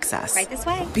Dining Access. Right this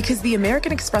way. Because the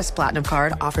American Express Platinum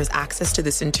Card offers access to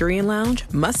the Centurion Lounge,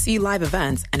 must-see live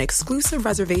events, and exclusive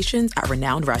reservations at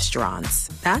renowned restaurants.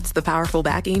 That's the powerful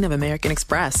backing of American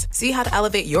Express. See how to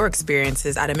elevate your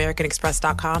experiences at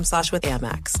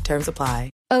americanexpress.com/withAmex. Terms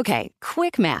apply. Okay,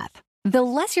 quick math. The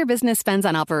less your business spends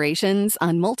on operations,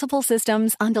 on multiple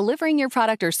systems, on delivering your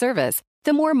product or service,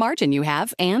 the more margin you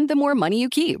have and the more money you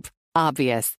keep.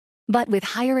 Obvious. But with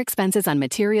higher expenses on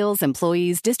materials,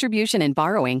 employees, distribution, and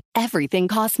borrowing, everything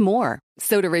costs more.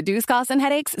 So to reduce costs and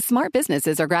headaches, smart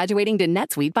businesses are graduating to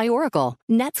NetSuite by Oracle.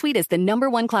 NetSuite is the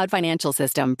 #1 cloud financial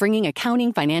system, bringing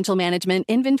accounting, financial management,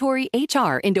 inventory,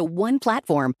 HR into one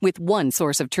platform with one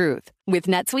source of truth. With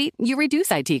NetSuite, you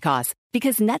reduce IT costs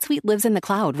because NetSuite lives in the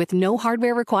cloud with no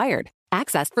hardware required,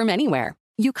 accessed from anywhere.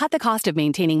 You cut the cost of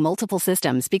maintaining multiple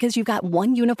systems because you've got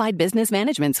one unified business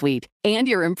management suite. And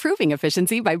you're improving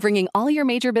efficiency by bringing all your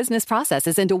major business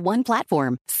processes into one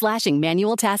platform, slashing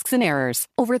manual tasks and errors.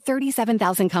 Over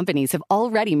 37,000 companies have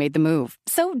already made the move.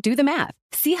 So do the math.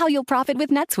 See how you'll profit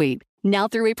with NetSuite. Now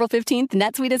through April 15th,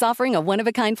 NetSuite is offering a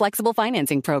one-of-a-kind flexible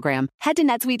financing program. Head to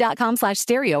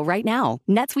netsuite.com/stereo right now.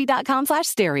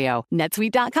 netsuite.com/stereo.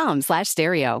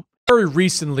 netsuite.com/stereo. Very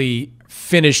recently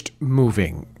finished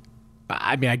moving.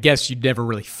 I mean, I guess you'd never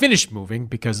really finish moving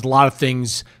because a lot of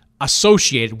things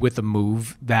associated with a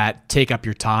move that take up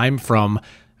your time, from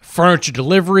furniture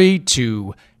delivery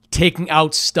to taking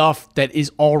out stuff that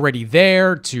is already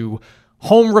there to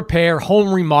home repair,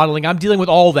 home remodeling. I'm dealing with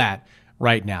all that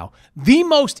right now. The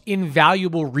most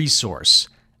invaluable resource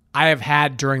I have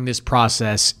had during this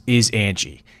process is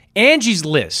Angie. Angie's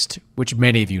List, which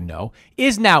many of you know,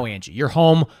 is now Angie, your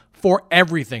home for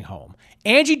everything home.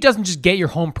 Angie doesn't just get your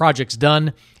home projects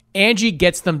done, Angie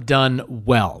gets them done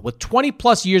well. With 20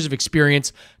 plus years of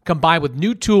experience combined with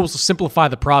new tools to simplify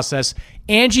the process,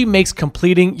 Angie makes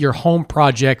completing your home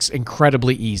projects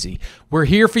incredibly easy. We're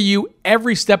here for you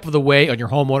every step of the way on your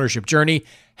home ownership journey,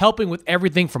 helping with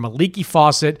everything from a leaky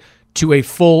faucet to a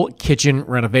full kitchen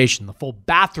renovation. The full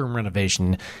bathroom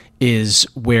renovation is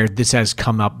where this has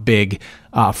come up big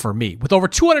for me. With over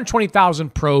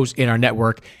 220,000 pros in our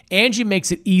network, Angie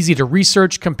makes it easy to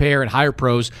research, compare, and hire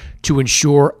pros to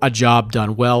ensure a job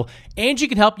done well. Angie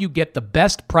can help you get the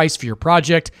best price for your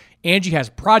project. Angie has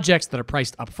projects that are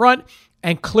priced upfront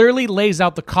and clearly lays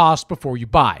out the cost before you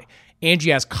buy.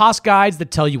 Angie has cost guides that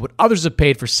tell you what others have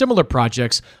paid for similar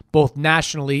projects, both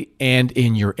nationally and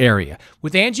in your area.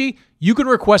 With Angie, you can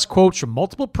request quotes from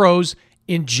multiple pros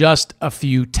in just a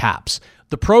few taps.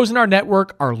 The pros in our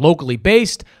network are locally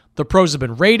based. The pros have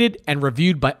been rated and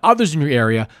reviewed by others in your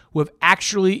area who have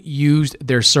actually used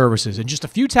their services. In just a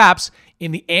few taps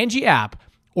in the Angie app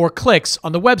or clicks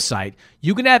on the website,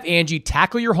 you can have Angie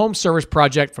tackle your home service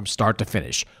project from start to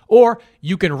finish. Or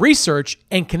you can research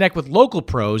and connect with local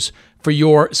pros for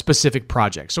your specific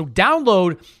project. So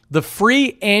download the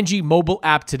free Angie mobile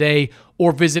app today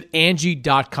or visit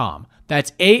Angie.com.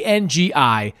 That's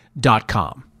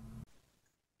ANGI.com.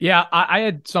 Yeah, I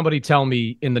had somebody tell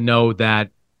me in the know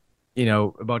that,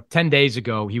 about 10 days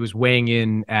ago, he was weighing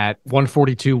in at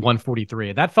 142,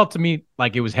 143. That felt to me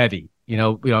like it was heavy.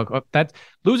 That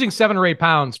losing 7 or 8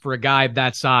 pounds for a guy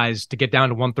that size to get down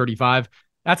to 135,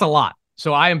 that's a lot.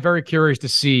 So I am very curious to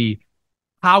see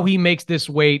how he makes this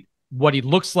weight, what he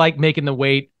looks like making the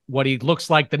weight, what he looks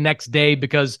like the next day,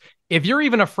 because if you're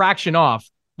even a fraction off,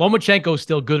 Lomachenko is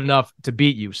still good enough to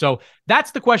beat you. So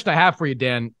that's the question I have for you,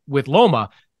 Dan, with Loma.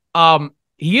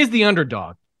 He is the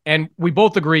underdog, and we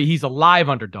both agree he's a live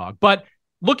underdog. But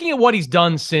looking at what he's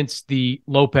done since the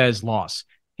Lopez loss,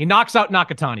 he knocks out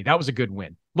Nakatani. That was a good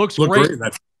win. Looks great.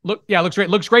 Looks great.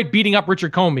 Looks great beating up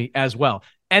Richard Comey as well.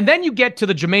 And then you get to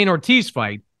the Jermaine Ortiz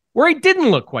fight where he didn't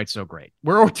look quite so great,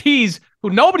 where Ortiz, who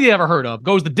nobody had ever heard of,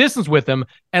 goes the distance with him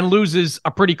and loses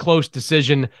a pretty close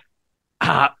decision.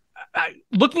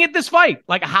 Looking at this fight,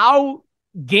 like how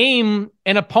game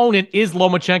an opponent is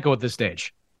Lomachenko at this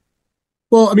stage?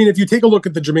 Well, I mean, if you take a look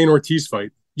at the Jermaine Ortiz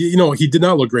fight, he did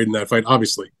not look great in that fight,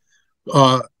 obviously.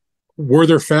 Were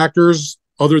there factors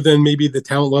other than maybe the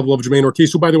talent level of Jermaine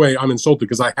Ortiz, who, by the way, I'm insulted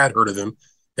because I had heard of him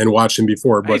and watched him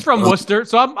before. But he's from Worcester,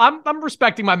 so I'm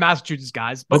respecting my Massachusetts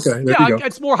guys. But okay,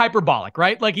 it's more hyperbolic,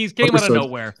 right? Like he's came out of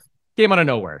nowhere.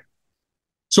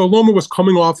 So Loma was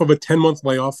coming off of a 10-month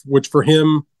layoff, which for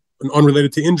him,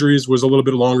 unrelated to injuries, was a little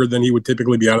bit longer than he would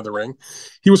typically be out of the ring.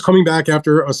 He was coming back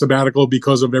after a sabbatical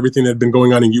because of everything that had been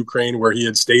going on in Ukraine, where he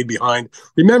had stayed behind.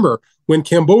 Remember, when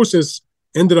Kambosos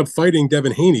ended up fighting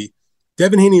Devin Haney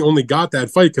only got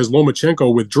that fight because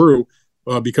Lomachenko withdrew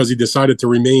because he decided to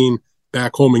remain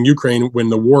back home in Ukraine when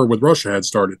the war with Russia had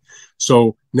started.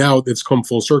 So now it's come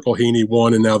full circle. Haney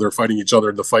won, and now they're fighting each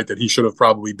other in the fight that he should have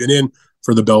probably been in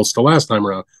for the belts the last time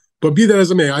around. But be that as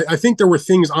it may, I think there were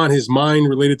things on his mind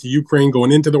related to Ukraine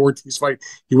going into the Ortiz fight.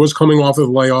 He was coming off of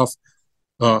the layoff.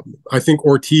 I think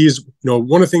Ortiz,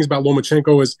 one of the things about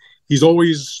Lomachenko is he's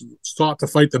always sought to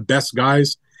fight the best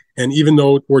guys. And even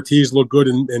though Ortiz looked good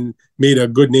and made a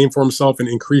good name for himself and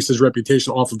increased his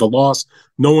reputation off of the loss,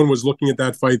 no one was looking at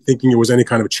that fight thinking it was any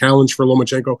kind of challenge for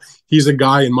Lomachenko. He's a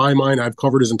guy, in my mind, I've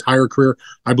covered his entire career.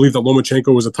 I believe that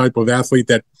Lomachenko is a type of athlete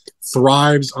that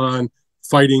thrives on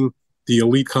fighting the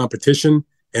elite competition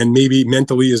and maybe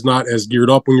mentally is not as geared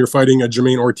up when you're fighting a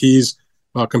Jermaine Ortiz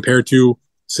compared to,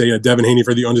 say, a Devin Haney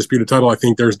for the undisputed title. I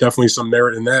think there's definitely some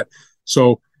merit in that.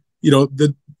 So,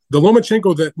 the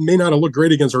Lomachenko that may not have looked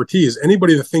great against Ortiz,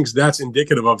 anybody that thinks that's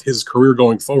indicative of his career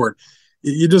going forward,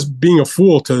 you're just being a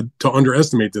fool to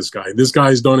underestimate this guy. This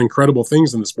guy's done incredible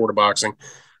things in the sport of boxing.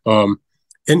 And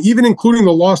even including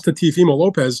the loss to Teofimo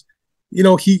Lopez,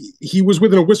 he was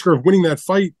within a whisker of winning that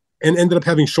fight and ended up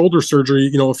having shoulder surgery,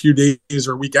 a few days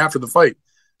or a week after the fight.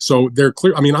 So they're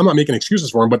clear. I mean, I'm not making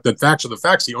excuses for him, but the facts are the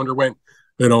facts. He underwent,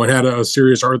 and had a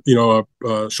serious,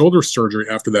 shoulder surgery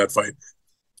after that fight.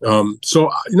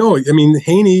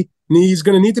 Haney, he's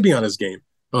going to need to be on his game.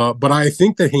 But I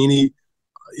think that Haney,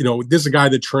 this is a guy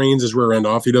that trains his rear end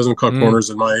off. He doesn't cut corners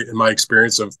in my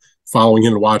experience of following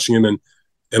him and watching him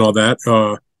and all that.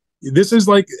 This is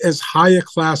like as high a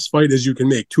class fight as you can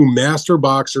make. Two master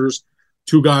boxers,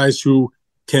 two guys who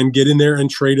can get in there and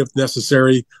trade if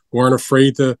necessary, who aren't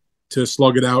afraid to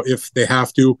slug it out if they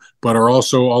have to, but are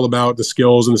also all about the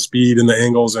skills and the speed and the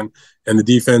angles and the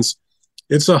defense.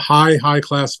 It's a high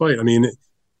class fight. I mean,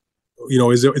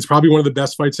 it's probably one of the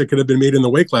best fights that could have been made in the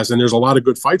weight class. And there's a lot of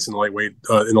good fights in the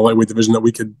lightweight division that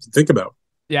we could think about.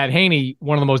 Yeah, and Haney,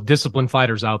 one of the most disciplined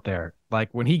fighters out there. Like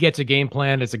when he gets a game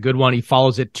plan, it's a good one. He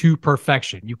follows it to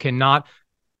perfection. You cannot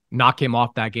knock him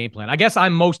off that game plan. I guess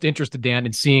I'm most interested, Dan,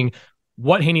 in seeing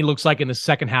what Haney looks like in the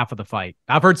second half of the fight.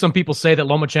 I've heard some people say that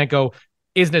Lomachenko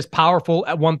isn't as powerful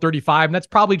at 135, and that's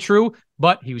probably true,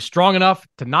 but he was strong enough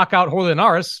to knock out Jorge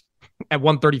Linares at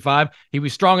 135. He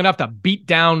was strong enough to beat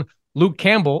down Luke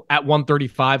Campbell at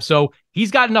 135. So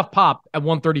he's got enough pop at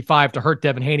 135 to hurt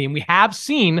Devin Haney, and we have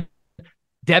seen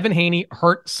Devin Haney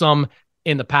hurt some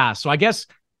in the past. So I guess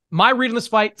my read on this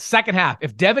fight, second half,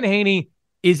 if Devin Haney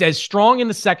is as strong in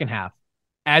the second half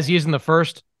as he is in the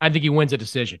first, I think he wins a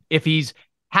decision. If he's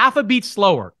half a beat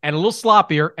slower and a little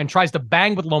sloppier and tries to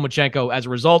bang with Lomachenko as a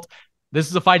result, this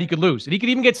is a fight he could lose. And he could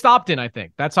even get stopped in, I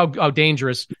think. That's how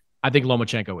dangerous I think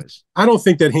Lomachenko is. I don't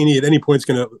think that Haney at any point is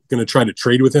going to try to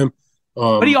trade with him.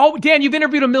 But Dan, you've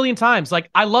interviewed a million times.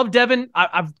 Like, I love Devin.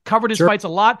 I've covered his fights a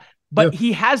lot. But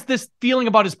he has this feeling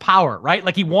about his power, right?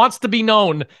 Like he wants to be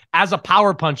known as a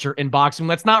power puncher in boxing.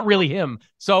 That's not really him.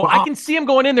 So I can see him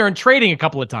going in there and trading a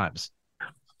couple of times.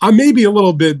 I may be a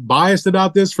little bit biased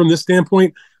about this from this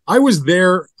standpoint. I was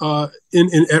there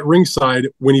at ringside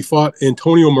when he fought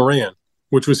Antonio Moran,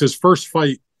 which was his first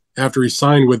fight after he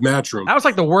signed with Matchroom. That was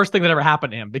like the worst thing that ever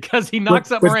happened to him because he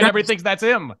knocks up Moran. Everybody thinks that's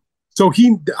him. So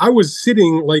I was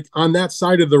sitting like on that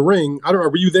side of the ring. I don't know.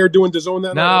 Were you there doing DAZN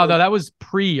that night? No, that was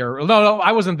no,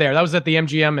 I wasn't there. That was at the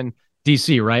MGM in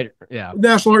DC, right? Yeah.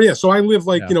 National Art. Yeah. So I live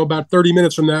about 30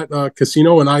 minutes from that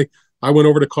casino. And I went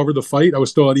over to cover the fight. I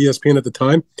was still at ESPN at the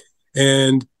time.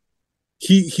 And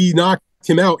he knocked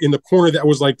him out in the corner that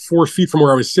was like 4 feet from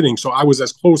where I was sitting. So I was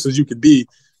as close as you could be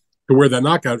to where that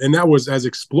knockout. And that was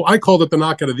I called it the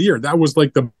knockout of the year. That was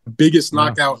like the biggest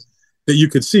knockout that you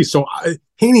could see. So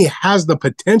Haney has the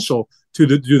potential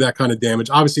to do that kind of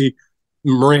damage. Obviously,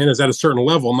 Moran is at a certain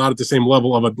level, not at the same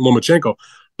level of a Lomachenko,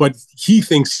 but he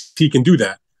thinks he can do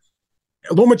that.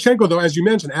 Lomachenko, though, as you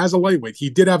mentioned, as a lightweight, he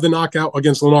did have the knockout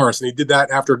against Linares, and he did that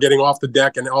after getting off the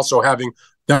deck and also having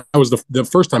that was the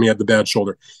first time he had the bad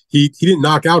shoulder. He didn't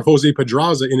knock out Jose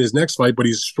Pedraza in his next fight, but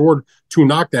he's scored 2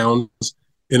 knockdowns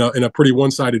in a pretty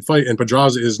one-sided fight, and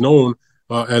Pedraza is known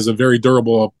as a very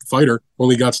durable fighter.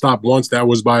 Only got stopped once. That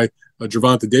was by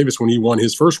Gervonta Davis when he won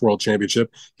his first world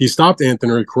championship. He stopped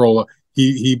Anthony Corolla.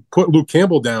 He put Luke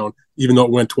Campbell down, even though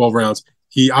it went 12 rounds.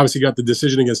 He obviously got the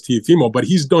decision against Teofimo, but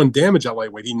he's done damage at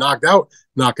lightweight. He knocked out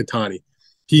Nakatani.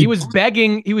 He was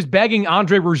begging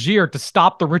Andre Rozier to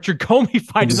stop the Richard Comey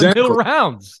fight in the middle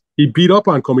rounds. He beat up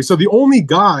on Comey. So the only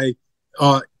guy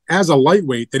as a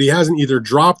lightweight that he hasn't either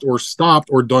dropped or stopped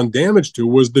or done damage to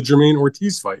was the Jermaine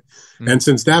Ortiz fight. Mm-hmm. And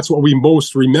since that's what we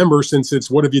most remember, since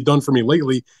it's what have you done for me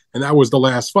lately, and that was the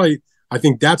last fight, I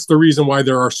think that's the reason why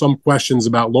there are some questions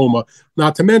about Loma.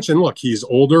 Not to mention, look, he's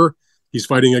older. He's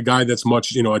fighting a guy that's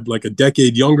much, like a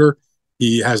decade younger.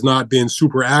 He has not been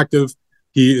super active.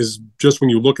 He is just, when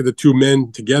you look at the two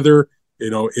men together,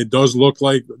 it does look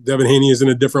like Devin Haney is in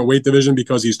a different weight division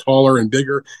because he's taller and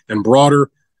bigger and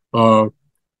broader.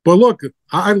 But look,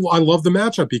 I love the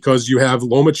matchup because you have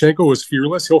Lomachenko is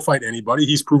fearless. He'll fight anybody.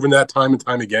 He's proven that time and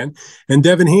time again. And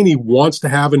Devin Haney wants to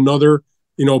have another,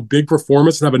 big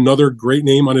performance and have another great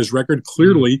name on his record.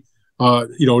 Clearly,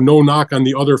 no knock on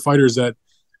the other fighters that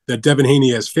Devin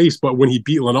Haney has faced. But when he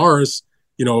beat Linares,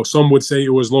 some would say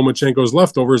it was Lomachenko's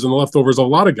leftovers, and the leftovers of a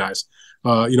lot of guys.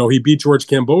 He beat George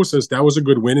Kambosos. That was a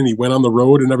good win, and he went on the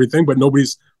road and everything, but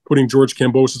nobody's putting George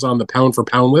Kambosos on the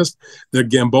pound-for-pound list. The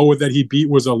Gamboa that he beat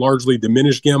was a largely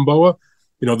diminished Gamboa.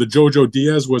 The Jojo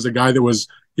Diaz was a guy that was,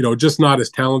 just not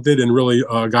as talented and really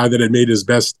a guy that had made his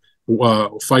best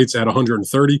fights at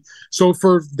 130. So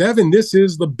for Devin, this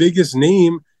is the biggest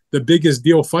name, the biggest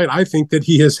deal fight I think that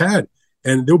he has had.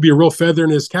 And there'll be a real feather in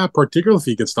his cap, particularly if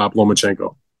he could stop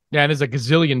Lomachenko. Yeah, and there's $1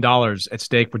 gazillion at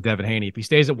stake for Devin Haney. If he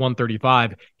stays at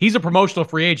 135, he's a promotional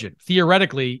free agent.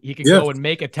 Theoretically, he can go and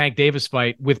make a Tank Davis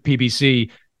fight with PBC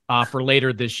for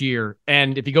later this year.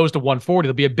 And if he goes to 140,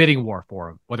 there'll be a bidding war for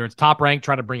him, whether it's Top Rank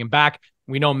trying to bring him back.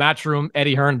 We know Matchroom,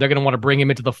 Eddie Hearn, they're going to want to bring him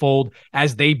into the fold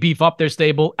as they beef up their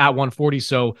stable at 140.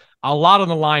 So a lot on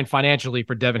the line financially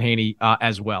for Devin Haney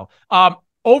as well.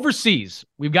 Overseas,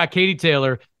 we've got Katie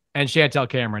Taylor and Chantel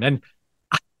Cameron. And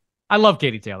I love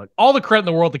Katie Taylor. All the credit in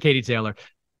the world to Katie Taylor.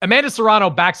 Amanda Serrano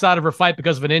backs out of her fight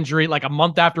because of an injury like a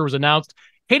month after it was announced.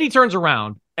 Katie turns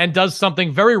around and does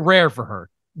something very rare for her.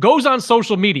 Goes on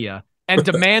social media and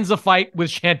demands a fight with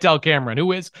Chantel Cameron,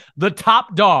 who is the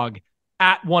top dog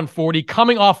at 140,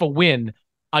 coming off a win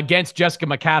against Jessica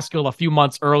McCaskill a few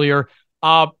months earlier.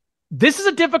 This is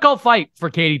a difficult fight for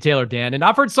Katie Taylor, Dan. And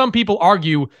I've heard some people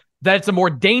argue that it's a more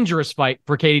dangerous fight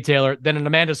for Katie Taylor than an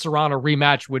Amanda Serrano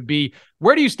rematch would be.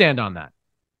 Where do you stand on that?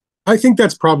 I think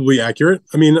that's probably accurate.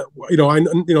 I mean,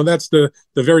 that's the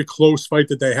very close fight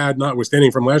that they had,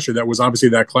 notwithstanding from last year. That was obviously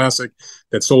that classic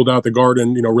that sold out the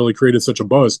Garden, really created such a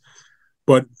buzz.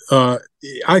 But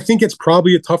I think it's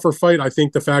probably a tougher fight. I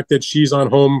think the fact that she's on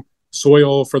home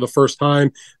soil for the first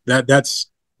time,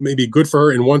 that's maybe good for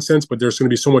her in one sense, but there's going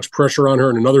to be so much pressure on her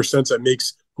in another sense that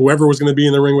makes whoever was going to be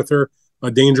in the ring with her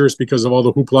dangerous because of all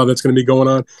the hoopla that's going to be going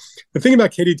on. The thing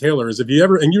about Katie Taylor is if you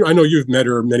ever, I know you've met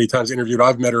her many times, interviewed,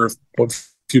 I've met her a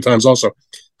few times also.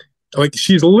 Like,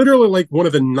 she's literally like one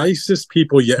of the nicest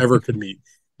people you ever could meet.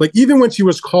 Like, even when she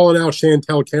was calling out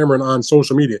Chantel Cameron on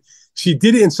social media, she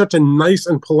did it in such a nice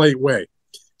and polite way.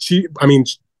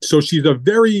 So she's a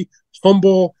very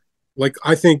humble, like,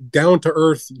 I think down to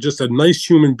earth, just a nice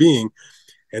human being.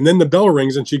 And then the bell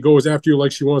rings and she goes after you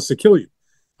like she wants to kill you.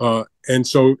 And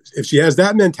so if she has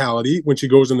that mentality when she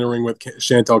goes in the ring with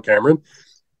Chantel Cameron,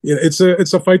 it's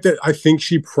a fight that I think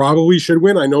she probably should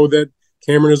win. I know that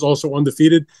Cameron is also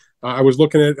undefeated. I was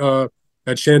looking at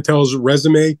Chantel's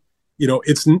resume.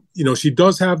 She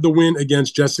does have the win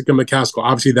against Jessica McCaskill.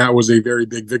 Obviously, that was a very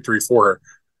big victory for her.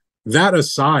 That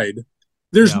aside,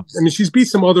 she's beat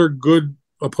some other good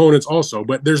opponents also,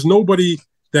 but there's nobody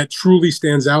that truly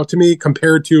stands out to me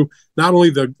compared to not only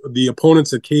the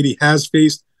opponents that Katie has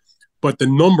faced, but the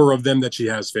number of them that she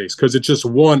has faced, because it's just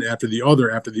one after the other,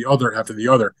 after the other, after the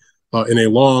other, in a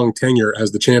long tenure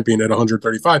as the champion at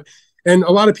 135. And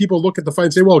a lot of people look at the fight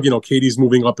and say, well, Katie's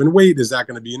moving up in weight. Is that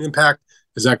going to be an impact?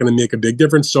 Is that going to make a big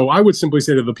difference? So I would simply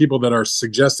say to the people that are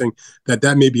suggesting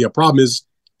that may be a problem is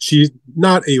she's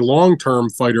not a long-term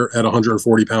fighter at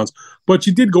 140 pounds, but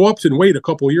she did go up in weight a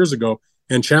couple of years ago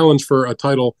and challenge for a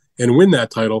title and win that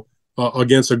title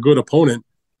against a good opponent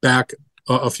back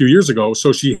a few years ago.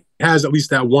 So she has at least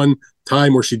that one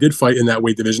time where she did fight in that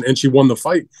weight division and she won the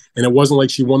fight. And it wasn't like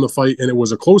she won the fight and it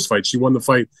was a close fight. She won the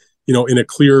fight, in a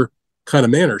clear kind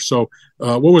of manner. So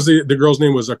what was the girl's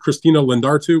name? Was Christina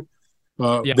Lindartu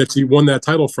that she won that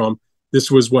title from. This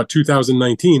was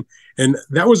 2019. And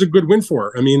that was a good win for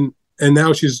her. I mean, and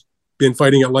now she's been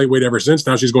fighting at lightweight ever since.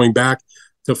 Now she's going back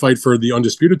to fight for the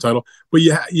undisputed title. But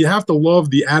you have to love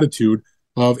the attitude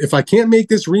of, if I can't make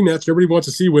this rematch everybody wants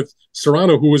to see with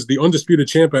Serrano, who was the undisputed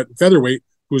champ at featherweight,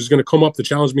 who's going to come up to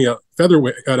challenge me at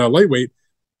featherweight, at a lightweight,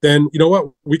 then you know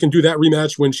what? We can do that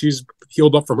rematch when she's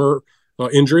healed up from her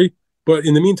injury. But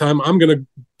in the meantime, I'm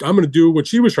gonna do what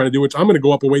she was trying to do, which I'm going to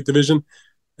go up a weight division,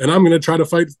 and I'm going to try to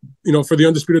fight, for the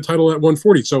undisputed title at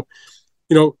 140. So,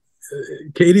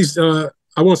 Katie's, I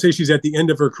won't say she's at the end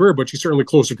of her career, but she's certainly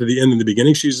closer to the end than the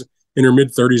beginning. She's in her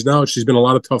mid-30s now. She's been a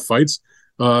lot of tough fights.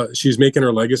 She's making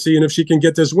her legacy. And if she can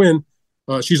get this win,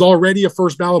 she's already a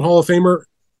first ballot Hall of Famer.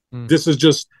 This is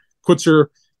just puts her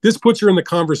in the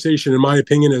conversation, in my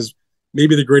opinion, as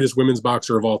maybe the greatest women's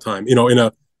boxer of all time.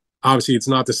 Obviously it's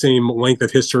not the same length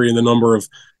of history and the number of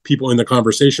people in the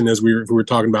conversation as we were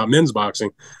talking about men's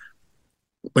boxing,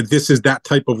 but this is that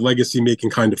type of legacy making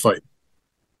kind of fight.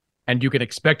 And you can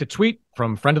expect a tweet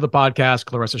from friend of the podcast,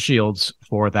 Claressa Shields,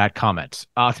 for that comment.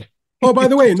 Oh, by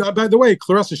the way,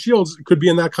 Claressa Shields could be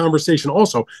in that conversation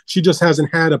also. She just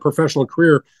hasn't had a professional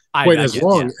career quite as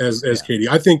long as Katie.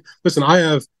 I think, listen, I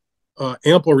have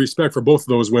ample respect for both of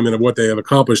those women and what they have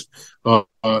accomplished.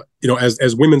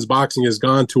 As women's boxing has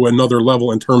gone to another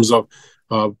level in terms of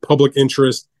public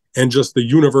interest and just the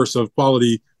universe of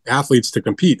quality athletes to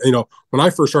compete. When I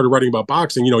first started writing about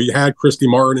boxing, you had Christy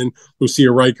Martin and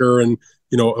Lucia Riker and,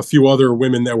 a few other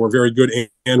women that were very good.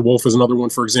 Ann Wolf is another one,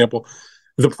 for example.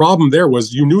 The problem there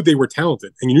was you knew they were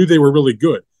talented and you knew they were really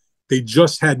good. They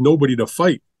just had nobody to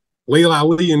fight. Layla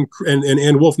Ali and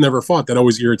Ann Wolf never fought. That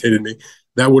always irritated me.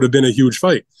 That would have been a huge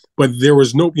fight. But there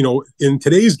was no, in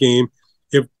today's game,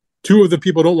 if two of the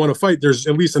people don't want to fight, there's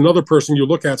at least another person you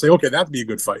look at and say, okay, that'd be a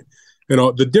good fight.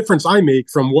 The difference I make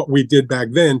from what we did back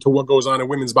then to what goes on in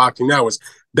women's boxing now is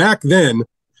back then,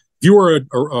 if you were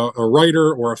a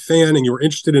writer or a fan and you were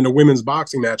interested in a women's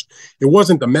boxing match, it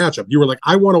wasn't the matchup. You were like,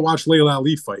 I want to watch Layla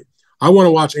Ali fight. I want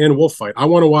to watch Ann Wolf fight. I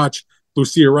want to watch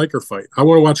Lucia Riker fight. I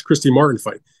want to watch Christy Martin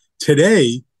fight.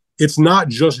 Today, it's not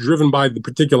just driven by the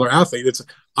particular athlete. It's,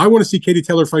 I want to see Katie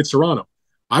Taylor fight Serrano.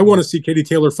 I want to see Katie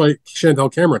Taylor fight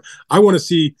Chantel Cameron. I want to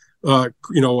see,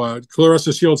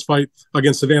 Claressa Shields fight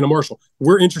against Savannah Marshall.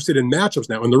 We're interested in matchups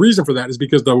now. And the reason for that is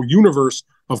because the universe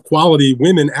of quality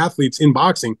women athletes in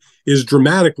boxing is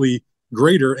dramatically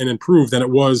greater and improved than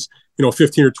it was,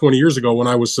 15 or 20 years ago when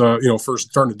I was, first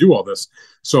starting to do all this.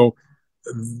 So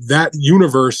that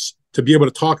universe, to be able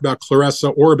to talk about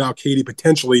Claressa or about Katie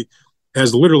potentially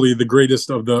as literally the greatest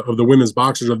of the women's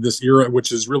boxers of this era,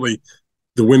 which is really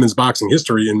the women's boxing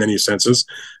history in many senses,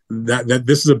 that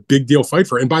this is a big deal fight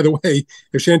for her. And by the way,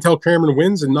 if Chantel Cameron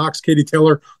wins and knocks Katie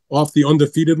Taylor off the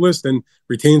undefeated list and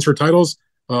retains her titles,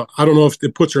 I don't know if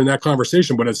it puts her in that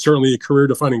conversation, but it's certainly a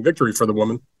career-defining victory for the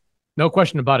woman. No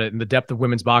question about it. And the depth of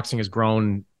women's boxing has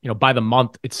grown, by the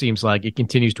month. It seems like it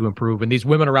continues to improve. And these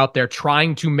women are out there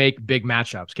trying to make big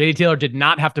matchups. Katie Taylor did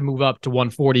not have to move up to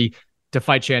 140 to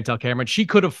fight Chantel Cameron. She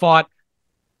could have fought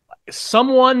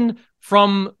someone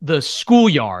from the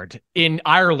schoolyard in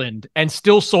Ireland and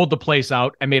still sold the place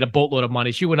out and made a boatload of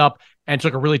money. She went up and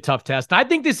took a really tough test. And I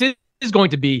think this is going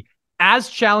to be as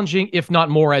challenging, if not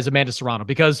more, as Amanda Serrano,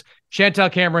 because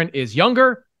Chantel Cameron is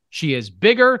younger. She is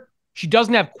bigger. She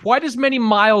doesn't have quite as many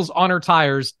miles on her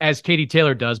tires as Katie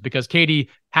Taylor does, because Katie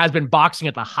has been boxing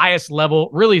at the highest level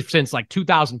really since like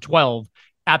 2012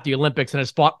 at the Olympics and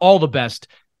has fought all the best,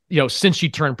 since she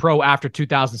turned pro after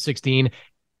 2016.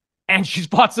 And she's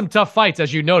fought some tough fights,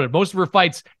 as you noted. Most of her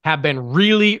fights have been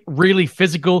really, really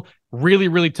physical, really,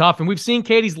 really tough. And we've seen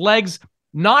Katie's legs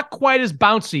not quite as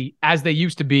bouncy as they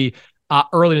used to be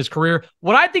early in his career.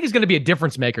 What I think is going to be a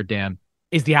difference maker, Dan,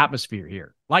 is the atmosphere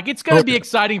here. Like, it's going to be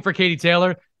exciting for Katie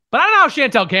Taylor, but I don't know how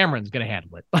Chantel Cameron's going to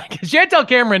handle it. Like, Chantel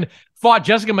Cameron fought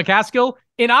Jessica McCaskill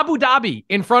in Abu Dhabi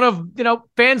in front of,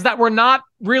 fans that were not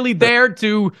really there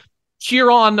to cheer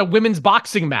on the women's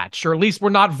boxing match, or at least were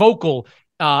not vocal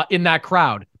in that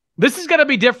crowd. This is going to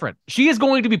be different. She is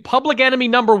going to be public enemy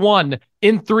number one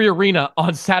in 3 Arena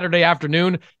on Saturday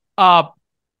afternoon. I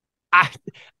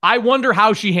wonder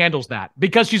how she handles that,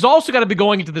 because she's also got to be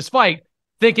going into this fight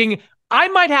thinking, I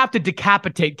might have to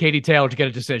decapitate Katie Taylor to get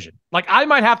a decision. Like, I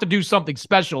might have to do something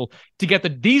special to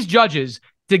get these judges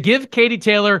to give Katie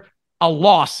Taylor a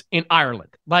loss in Ireland.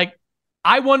 Like,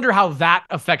 I wonder how that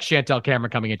affects Chantel Cameron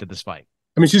coming into this fight.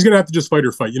 I mean, she's going to have to just fight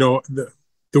her fight.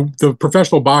 The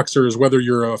professional boxers, whether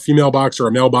you're a female boxer or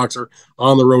a male boxer,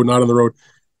 on the road, not on the road,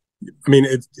 I mean,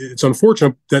 it's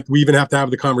unfortunate that we even have to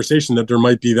have the conversation that there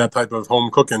might be that type of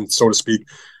home cooking, so to speak.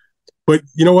 But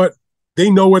you know what? They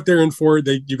know what they're in for.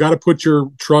 You got to put your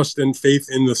trust and faith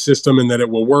in the system and that it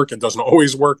will work. It doesn't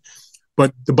always work.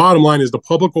 But the bottom line is the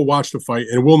public will watch the fight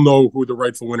and we'll know who the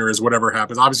rightful winner is, whatever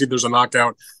happens. Obviously, if there's a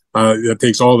knockout, that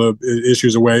takes all the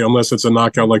issues away, unless it's a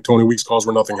knockout like Tony Weeks calls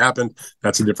where nothing happened.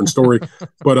 That's a different story.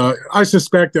 But I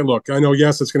suspect that, look, I know,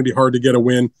 yes, it's going to be hard to get a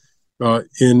win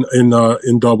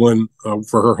in Dublin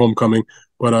for her homecoming.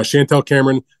 But Chantel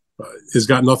Cameron has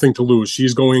got nothing to lose.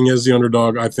 She's going as the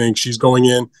underdog, I think. She's going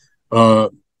in.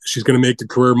 She's going to make the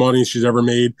career money she's ever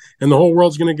made. And the whole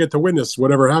world's going to get to witness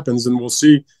whatever happens. And we'll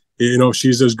see, if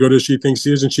she's as good as she thinks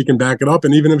she is and she can back it up.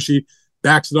 And even if she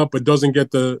backs it up but doesn't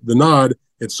get the nod,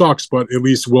 it sucks, but at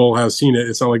least we'll have seen it.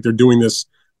 It's not like they're doing this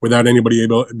without anybody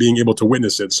being able to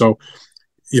witness it. So,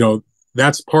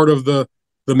 that's part of the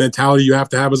mentality you have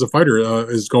to have as a fighter,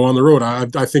 is go on the road.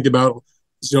 I think about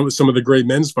some of the great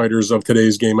men's fighters of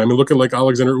today's game. I mean, look at like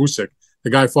Alexander Usyk.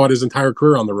 The guy fought his entire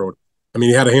career on the road. I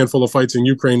mean, he had a handful of fights in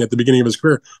Ukraine at the beginning of his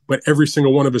career, but every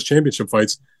single one of his championship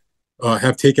fights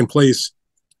have taken place,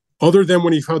 other than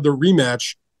when he had the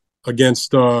rematch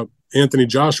against Anthony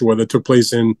Joshua that took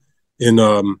place in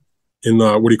what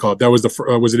do you call it? That was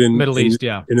was it in Middle East?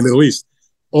 Yeah, in the Middle East.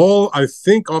 I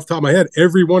think off the top of my head,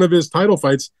 every one of his title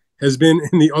fights has been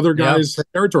in the other guy's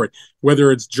territory,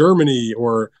 whether it's Germany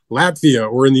or Latvia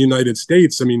or in the United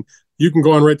States. I mean, you can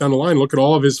go on right down the line, look at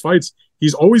all of his fights.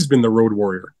 He's always been the road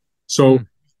warrior. So,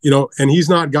 and he's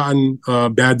not gotten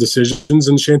bad decisions.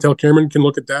 And Chantel Cameron can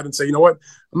look at that and say, you know what?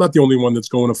 I'm not the only one that's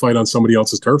going to fight on somebody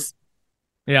else's turf.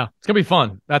 Yeah, it's going to be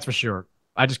fun. That's for sure.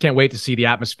 I just can't wait to see the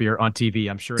atmosphere on TV.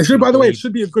 I'm sure. By the way, it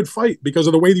should be a good fight because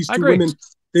of the way these two women,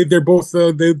 they're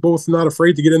both not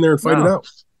afraid to get in there and fight it out.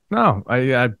 No,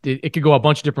 it could go a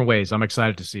bunch of different ways. I'm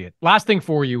excited to see it. Last thing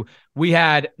for you, we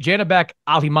had Janabek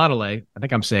Alimanale, I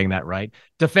think I'm saying that right,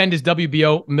 defend his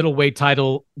WBO middleweight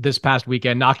title this past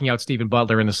weekend, knocking out Stephen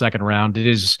Butler in the second round.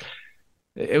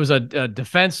 It was a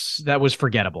defense that was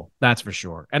forgettable, that's for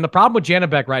sure. And the problem with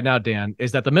Janabek right now, Dan,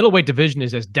 is that the middleweight division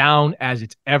is as down as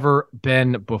it's ever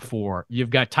been before. You've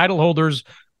got title holders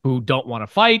who don't want to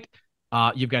fight.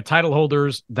 You've got title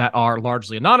holders that are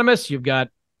largely anonymous. You've got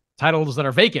titles that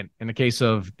are vacant in the case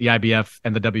of the IBF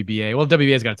and the WBA. Well, the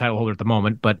WBA's got a title holder at the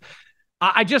moment, but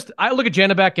I look at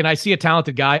Janabek and I see a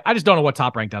talented guy. I just don't know what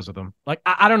Top Rank does with him. Like,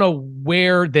 I don't know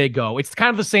where they go. It's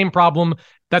kind of the same problem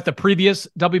that the previous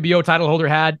WBO title holder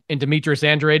had in Demetrius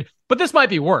Andrade, but this might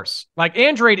be worse. Like,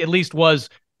 Andrade at least was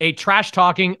a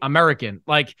trash-talking American,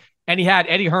 and he had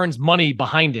Eddie Hearn's money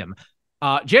behind him.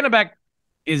 Janabek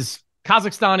is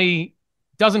Kazakhstani,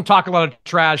 doesn't talk a lot of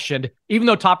trash, and even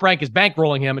though Top Rank is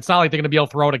bankrolling him, it's not like they're going to be able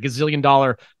to throw out $1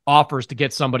 gazillion offers to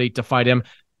get somebody to fight him.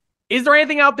 Is there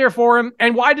anything out there for him?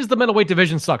 And why does the middleweight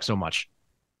division suck so much?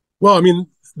 Well, I mean,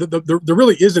 there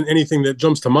really isn't anything that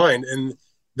jumps to mind, and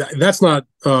that's not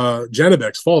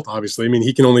Janibek's fault, obviously. I mean,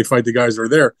 he can only fight the guys that are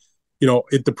there.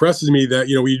 It depresses me that,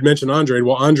 we mentioned Andre.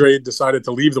 Well, Andre decided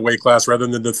to leave the weight class rather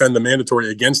than defend the mandatory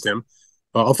against him.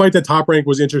 A fight that Top Rank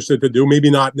was interested to do,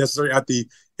 maybe not necessarily at the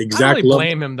exact level. I don't really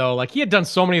blame level. him, though. Like, he had done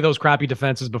so many of those crappy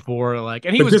defenses before,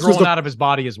 and he was growing out of his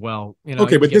body as well.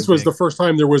 Okay, but this was the first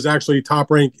time there was actually Top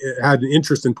Rank had an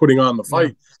interest in putting on the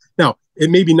fight. Yeah. Now, it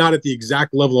may be not at the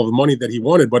exact level of the money that he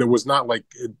wanted, but it was not like,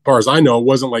 as far as I know, it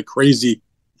wasn't like crazy.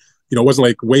 It wasn't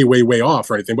like way, way, way off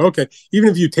or anything. But okay, even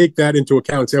if you take that into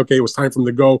account and say, okay, it was time for him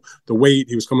to go, the weight,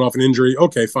 he was coming off an injury.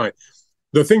 Okay, fine.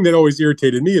 The thing that always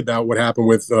irritated me about what happened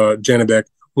with Janibek,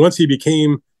 once he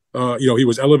became, he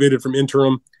was elevated from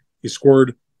interim, he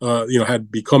scored,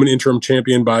 had become an interim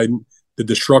champion by the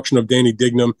destruction of Danny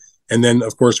Dignam. And then,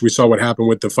 of course, we saw what happened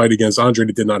with the fight against Andre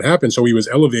that did not happen. So he was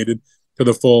elevated to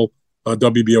the full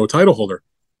WBO title holder.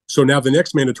 So now the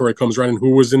next mandatory comes around, and who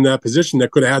was in that position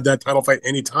that could have had that title fight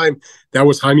anytime? That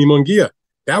was Jaime Munguia.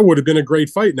 That would have been a great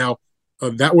fight. Now,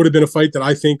 that would have been a fight that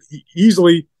I think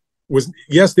easily was,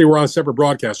 yes, they were on separate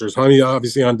broadcasters. Jaime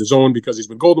obviously on DAZN because he's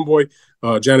with Golden Boy,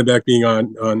 Janibek being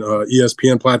on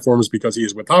ESPN platforms because he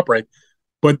is with Top Rank.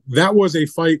 But that was a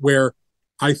fight where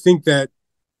I think that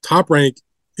Top Rank,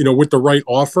 with the right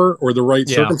offer or the right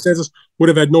circumstances, would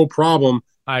have had no problem.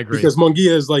 I agree. Because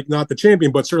Munguia is like not the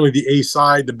champion, but certainly the A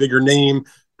side, the bigger name,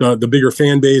 the bigger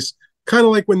fan base. Kind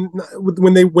of like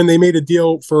when they made a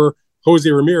deal for Jose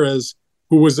Ramirez,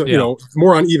 who was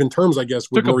more on even terms, I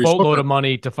guess. With Took Maurice a boatload Hooker. of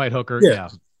money to fight Hooker. Yeah,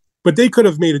 but they could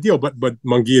have made a deal, but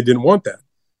Munguia didn't want that,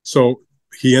 so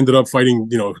he ended up fighting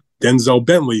Denzel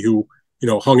Bentley, who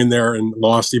hung in there and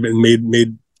lost, even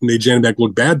made Janibek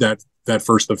look bad that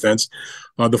first defense.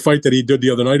 The fight that he did the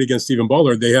other night against Stephen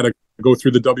Butler, they had to go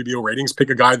through the WBO ratings, pick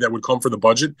a guy that would come for the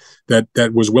budget, that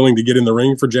was willing to get in the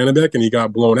ring for Janibek, and he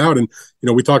got blown out. And,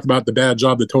 we talked about the bad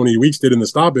job that Tony Weeks did in the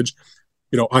stoppage.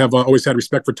 I have always had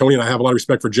respect for Tony, and I have a lot of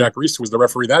respect for Jack Reese, who was the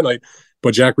referee that night.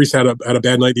 But Jack Reese had a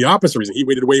bad night the opposite reason. He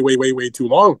waited way, way, way, way too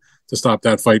long to stop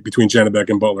that fight between Janibek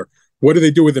and Butler. What do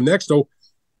they do with him next, though?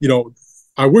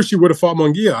 I wish he would have fought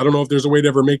Munguia. I don't know if there's a way to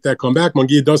ever make that come back.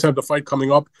 Munguia does have the fight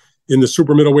coming up in the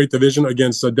super middleweight division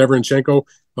against Deverenchenko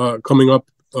coming up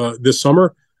this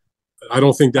summer. I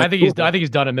don't think that. I think he's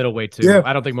done at middleweight too. Yeah.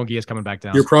 I don't think Munguia is coming back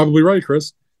down. You're probably right,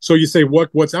 Chris. So you say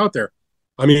what's out there?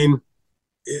 I mean,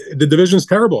 the division's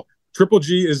terrible. Triple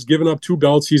G is giving up 2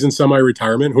 belts. He's in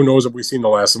semi-retirement. Who knows if we've seen the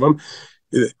last of him?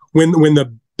 When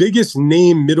the biggest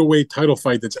name middleweight title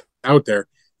fight that's out there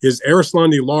is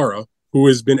Arislandi Lara, who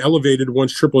has been elevated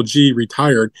once Triple G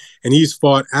retired, and he's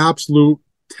fought absolute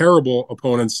terrible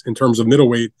opponents in terms of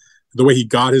middleweight, the way he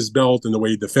got his belt and the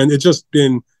way he defended. It's just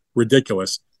been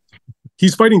ridiculous.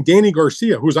 He's fighting Danny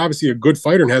Garcia, who's obviously a good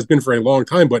fighter and has been for a long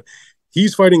time, but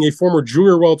he's fighting a former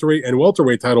junior welterweight and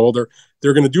welterweight title holder.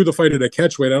 They're going to do the fight at a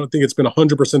catchweight. I don't think it's been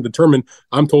 100% determined.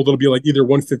 I'm told it'll be like either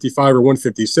 155 or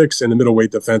 156 in the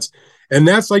middleweight defense. And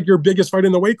that's like your biggest fight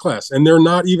in the weight class. And they're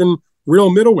not even real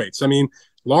middleweights. I mean,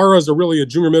 Lara's really a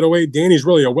junior middleweight. Danny's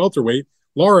really a welterweight.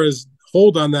 Lara's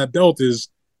hold on that belt is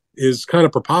kind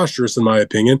of preposterous, in my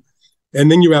opinion. And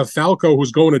then you have Falco,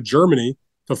 who's going to Germany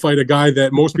to fight a guy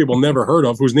that most people never heard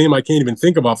of, whose name I can't even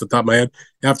think of off the top of my head,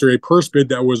 after a purse bid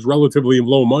that was relatively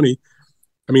low money.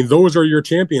 I mean, those are your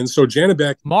champions. So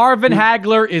Janibek. Marvin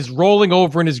Hagler is rolling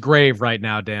over in his grave right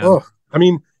now, Dan. Oh, I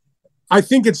mean, I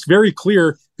think it's very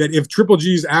clear that if Triple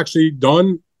G's actually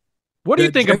done. What do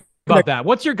you think about that?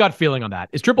 What's your gut feeling on that?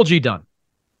 Is Triple G done?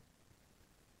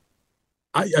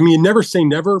 I mean, never say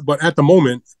never, but at the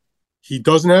moment, he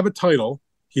doesn't have a title.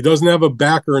 He doesn't have a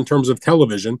backer in terms of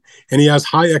television, and he has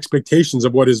high expectations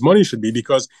of what his money should be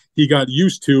because he got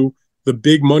used to the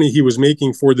big money he was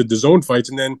making for the DAZN fights.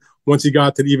 And then once he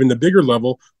got to even the bigger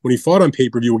level, when he fought on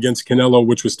pay-per-view against Canelo,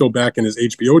 which was still back in his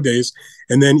HBO days,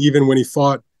 and then even when he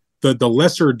fought the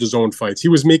lesser DAZN fights, he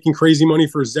was making crazy money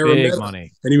for Zara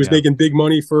money, and he was making big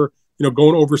money for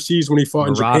going overseas when he fought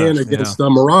in Japan against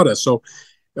Murata. So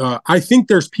I think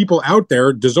there's people out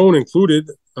there, DAZN included,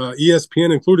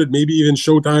 ESPN included, maybe even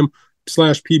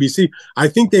Showtime/PBC. I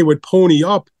think they would pony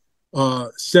up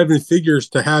 7 figures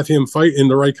to have him fight in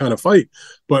the right kind of fight.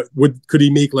 But could he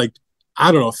make like,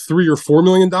 I don't know, $3 or $4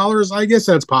 million? I guess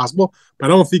that's possible, but I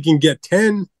don't think he can get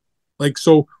 10. Like,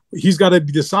 so he's got to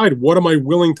decide, what am I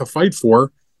willing to fight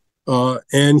for?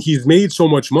 And he's made so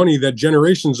much money that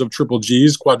generations of triple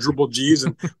G's, quadruple G's,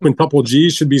 and quintuple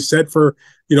G's should be set for,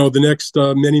 the next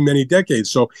many, many decades.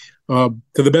 So to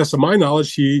the best of my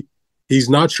knowledge, he's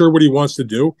not sure what he wants to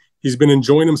do. He's been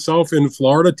enjoying himself in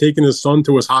Florida, taking his son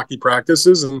to his hockey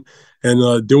practices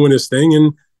and doing his thing.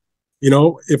 And,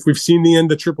 if we've seen the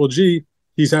end of Triple G,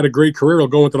 he's had a great career. He'll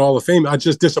go into the Hall of Fame. I'm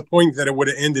just disappointed that it would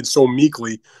have ended so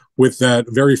meekly with that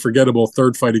very forgettable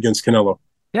third fight against Canelo.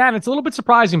 Yeah, and it's a little bit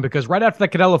surprising because right after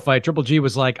that Canelo fight, Triple G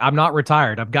was like, I'm not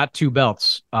retired. I've got 2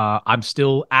 belts. I'm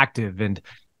still active. And,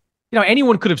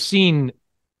 anyone could have seen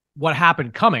what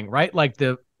happened coming, right? Like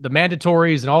the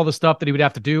mandatories and all the stuff that he would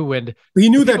have to do. And he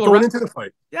knew that going into the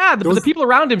fight. Yeah, the people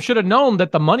around him should have known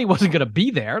that the money wasn't going to be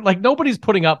there. Like nobody's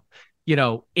putting up,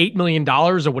 $8 million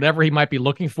or whatever he might be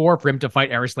looking for him to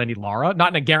fight Arislandi Lara.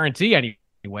 Not in a guarantee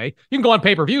anyway. You can go on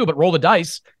pay-per-view, but roll the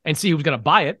dice and see who's going to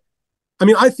buy it. I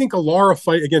mean, I think a Lara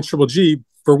fight against Triple G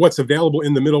for what's available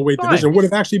in the middleweight division would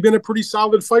have actually been a pretty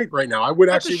solid fight right now.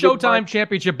 That's a Showtime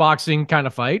championship boxing kind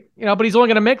of fight, but he's only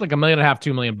going to make like $1.5 million,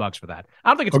 $2 million for that. I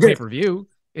don't think it's a pay-per-view.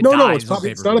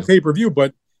 It's not a pay-per-view,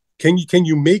 but can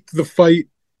you make the fight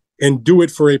and do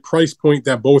it for a price point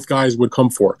that both guys would come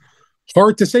for?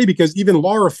 Hard to say, because even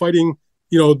Lara fighting,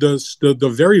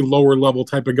 the very lower level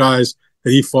type of guys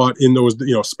that he fought in those,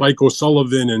 Spike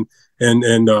O'Sullivan and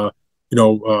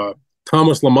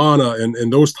Thomas LaManna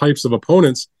and those types of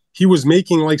opponents, he was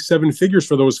making like 7 figures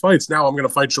for those fights. Now I'm going to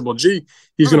fight Triple G.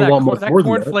 He's going to want much more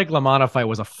than that. That Cornflake LaManna fight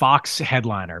was a Fox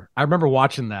headliner. I remember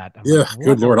watching that.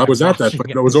 Good Lord. I was at that, but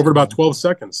it was over about 12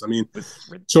 seconds. I mean,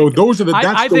 so that's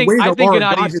the way that Lara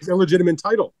got his illegitimate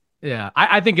title. Yeah,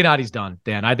 I think Gennadi's done,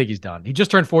 Dan. I think he's done. He just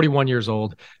turned 41 years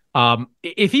old.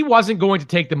 If he wasn't going to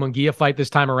take the Munguia fight this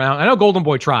time around, I know Golden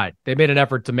Boy tried. They made an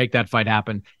effort to make that fight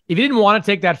happen. If he didn't want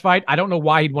to take that fight, I don't know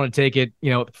why he'd want to take it,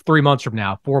 3 months from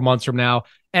now, 4 months from now.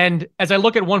 And as I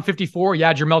look at 154,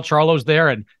 Jermell Charlo's there.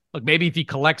 And look, maybe if he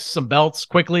collects some belts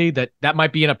quickly, that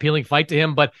might be an appealing fight to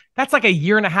him. But that's like a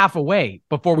year and a half away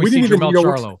before we see Jermell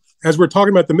Charlo. As we're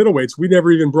talking about the middleweights, we never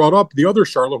even brought up the other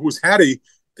Charlo, who's had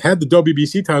the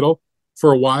WBC title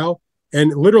for a while.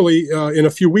 And literally in a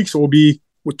few weeks, it will be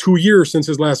 2 years since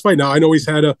his last fight. Now, I know he's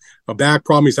had a back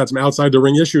problem. He's had some outside the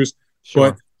ring issues.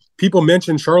 Sure. But people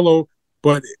mention Charlo,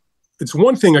 but it's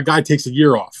one thing a guy takes a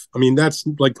year off. I mean, that's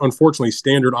like, unfortunately,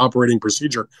 standard operating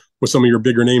procedure with some of your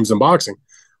bigger names in boxing.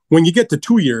 When you get to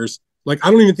 2 years, like,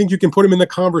 I don't even think you can put him in the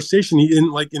conversation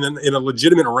in a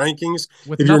legitimate rankings.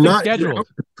 If you're not scheduled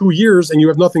 2 years and you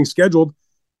have nothing scheduled,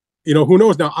 who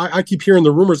knows? Now, I keep hearing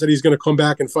the rumors that he's going to come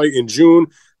back and fight in June.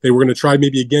 They were going to try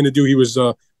maybe again to do. He was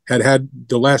had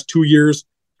the last 2 years,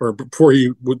 or before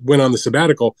he went on the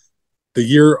sabbatical, the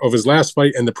year of his last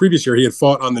fight and the previous year, he had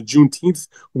fought on the Juneteenth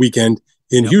weekend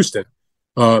in Houston.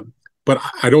 But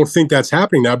I don't think that's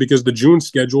happening now because the June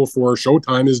schedule for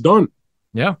Showtime is done.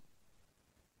 Yeah.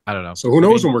 I don't know. So who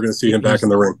knows when we're going to see him back in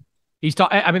the ring. He's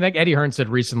like Eddie Hearn said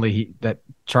recently that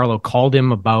Charlo called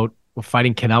him about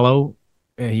fighting Canelo.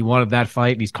 And he wanted that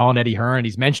fight. And he's calling Eddie Hearn.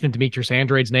 He's mentioning Demetrius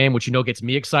Andrade's name, which gets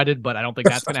me excited, but I don't think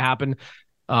that's going to happen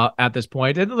at this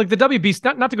point. And like the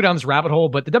WBC, not to go down this rabbit hole,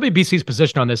 but the WBC's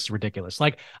position on this is ridiculous.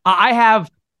 Like I have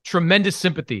tremendous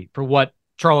sympathy for what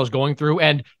Charlo's going through.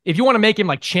 And if you want to make him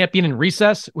like champion in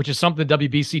recess, which is something the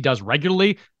WBC does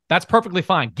regularly, that's perfectly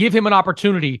fine. Give him an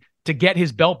opportunity to get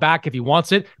his belt back if he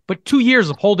wants it. But 2 years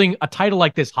of holding a title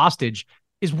like this hostage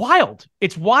is wild.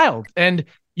 It's wild. And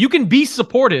you can be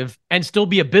supportive and still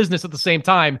be a business at the same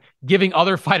time, giving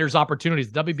other fighters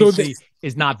opportunities. The WBC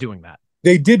is not doing that.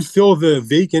 They did fill the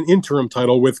vacant interim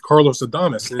title with Carlos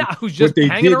Adames. Who's just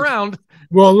hanging around.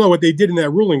 Well, no, what they did in that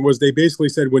ruling was they basically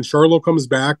said when Charlo comes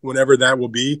back, whenever that will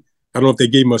be, I don't know if they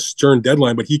gave him a stern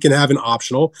deadline, but he can have an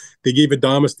optional. They gave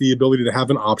Adames the ability to have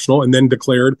an optional and then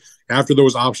declared after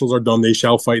those optionals are done, they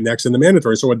shall fight next in the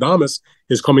mandatory. So Adames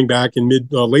is coming back in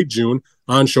late June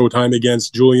on Showtime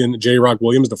against Julian J. Rock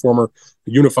Williams, the former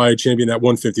unified champion at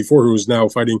 154, who is now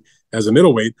fighting as a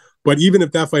middleweight. But even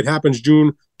if that fight happens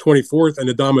June 24th and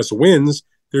Adames wins,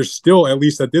 there's still, at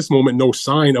least at this moment, no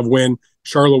sign of when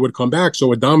Charlo would come back.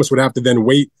 So Adames would have to then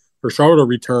wait for Charlo to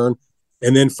return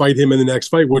and then fight him in the next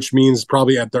fight, which means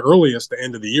probably at the earliest, the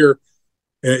end of the year.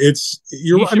 He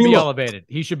should be elevated.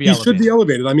 He should be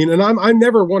elevated. I mean, and I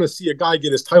never want to see a guy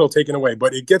get his title taken away,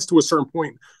 but it gets to a certain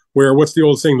point where, what's the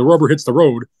old saying, the rubber hits the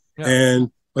road. Yeah.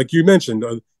 And like you mentioned,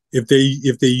 if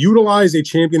they utilize a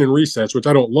champion in recess, which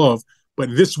I don't love,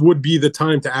 but this would be the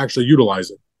time to actually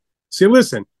utilize it. Say,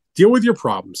 listen, deal with your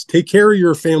problems. Take care of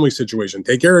your family situation.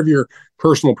 Take care of your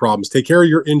personal problems. Take care of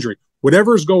your injury.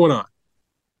 Whatever is going on.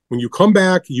 When you come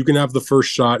back, you can have the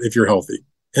first shot if you're healthy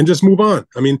and just move on.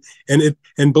 I mean,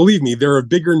 and believe me, there are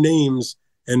bigger names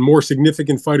and more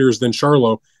significant fighters than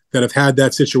Charlo that have had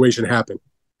that situation happen.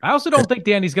 I also don't think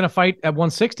Danny's going to fight at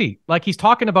 160. Like, he's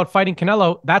talking about fighting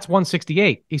Canelo, that's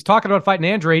 168. He's talking about fighting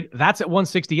Andrade, that's at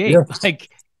 168. Yeah. Like,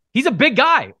 he's a big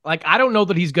guy. Like, I don't know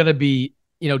that he's going to be,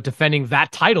 defending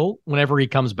that title whenever he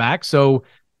comes back. So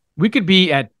we could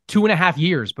be at 2.5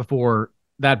 years before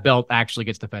that belt actually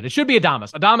gets defended. It should be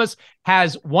Adames. Adames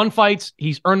has won fights.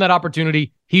 He's earned that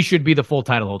opportunity. He should be the full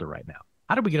title holder right now.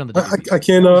 How did we get on the WBC?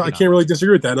 I can't really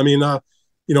disagree with that. I mean,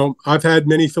 I've had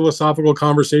many philosophical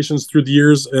conversations through the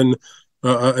years and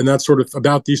that sort of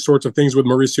about these sorts of things with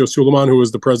Mauricio Suleiman, who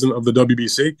is the president of the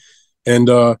WBC. And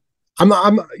I'm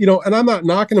not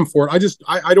knocking him for it.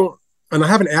 I don't, and I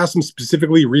haven't asked him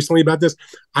specifically recently about this.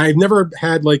 I've never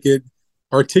had like it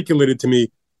articulated to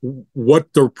me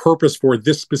what the purpose for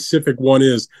this specific one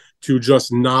is, to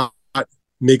just not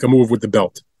make a move with the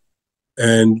belt.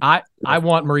 And I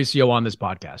want Mauricio on this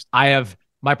podcast. I have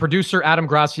my producer, Adam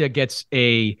Gracia, gets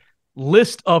a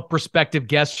list of prospective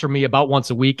guests for me about once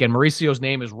a week, and Mauricio's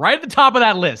name is right at the top of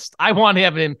that list. I want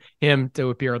him to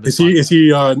appear on this podcast. Is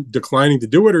he declining to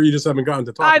do it, or you just haven't gotten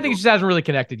to talk? I think he just hasn't really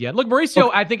connected yet. Look, Mauricio,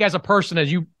 okay. I think as a person,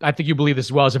 I think you believe this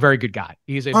as well, is a very good guy.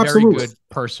 He's a very good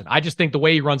person. I just think the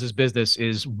way he runs his business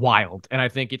is wild, and I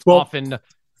think it's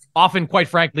often, quite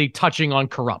frankly, touching on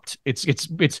corrupt.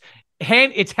 It's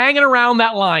hanging around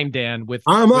that line, Dan.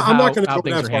 I'm not going to go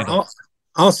that far.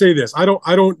 I'll say this. I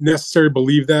don't necessarily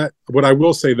believe that. What I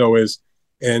will say, though, is,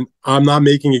 and I'm not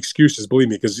making excuses, believe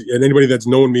me, because anybody that's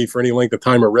known me for any length of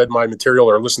time or read my material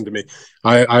or listened to me,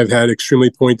 I've had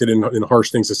extremely pointed and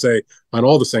harsh things to say on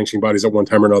all the sanctioning bodies at one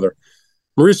time or another.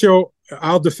 Mauricio,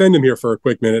 I'll defend him here for a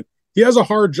quick minute. He has a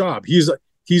hard job. He's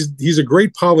a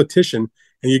great politician,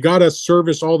 and you got to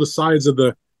service all the sides of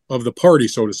the party,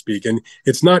 so to speak. And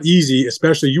it's not easy,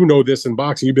 especially, this in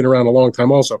boxing, you've been around a long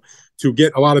time also, to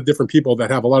get a lot of different people that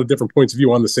have a lot of different points of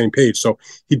view on the same page. So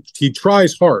he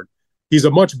tries hard. He's a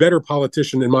much better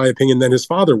politician, in my opinion, than his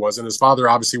father was. And his father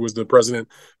obviously was the president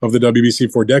of the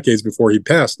WBC for decades before he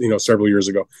passed, several years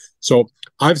ago. So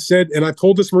I've said, and I've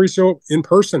told this Mauricio in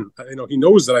person, he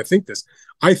knows that I think this.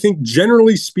 I think,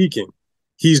 generally speaking,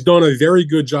 he's done a very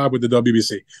good job with the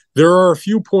WBC. There are a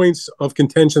few points of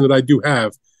contention that I do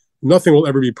have. Nothing will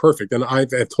ever be perfect. And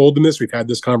I've told them this. We've had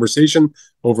this conversation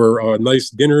over nice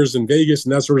dinners in Vegas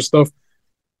and that sort of stuff,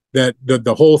 that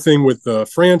the whole thing with the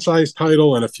franchise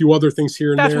title and a few other things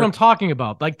here and that's there. That's what I'm talking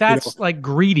about. Like, that's like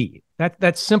greedy.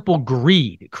 That's simple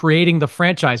greed. Creating the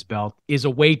franchise belt is a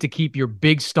way to keep your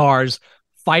big stars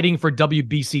fighting for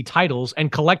WBC titles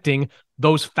and collecting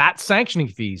those fat sanctioning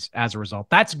fees as a result.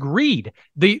 That's greed.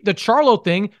 The Charlo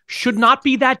thing should not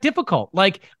be that difficult.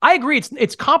 Like, I agree,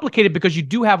 it's complicated because you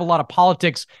do have a lot of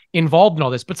politics involved in all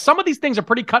this, but some of these things are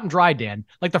pretty cut and dry, Dan.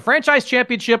 Like, the franchise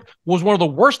championship was one of the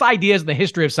worst ideas in the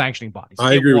history of sanctioning bodies.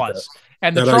 I agree with that.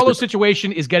 And the Charlo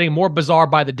situation is getting more bizarre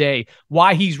by the day.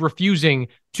 Why he's refusing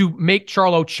to make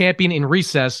Charlo champion in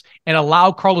recess and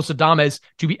allow Carlos Adames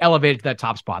to be elevated to that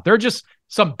top spot. There are just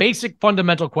some basic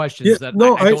fundamental questions that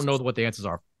I don't know what the answers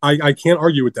are. I can't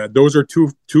argue with that. Those are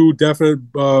two definite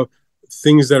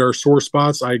things that are sore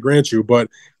spots, I grant you. But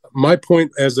my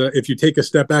point, if you take a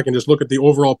step back and just look at the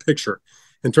overall picture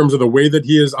in terms of the way that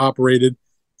he has operated,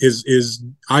 is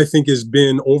I think has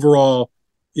been overall,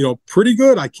 pretty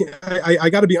good. I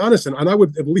got to be honest, and I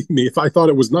would, believe me, if I thought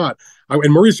it was not,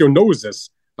 and Mauricio knows this,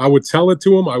 I would tell it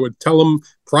to him. I would tell him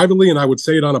privately, and I would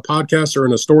say it on a podcast or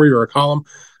in a story or a column.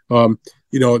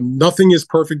 Nothing is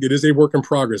perfect. It is a work in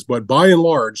progress, but by and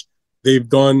large, they've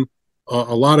done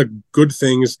a lot of good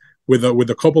things with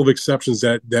a couple of exceptions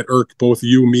that irk both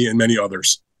you, me, and many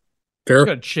others. Fair?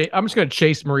 I'm just going to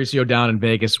chase Mauricio down in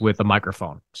Vegas with a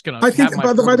microphone. I think,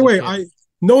 by the way,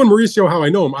 knowing Mauricio how I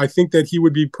know him, I think that he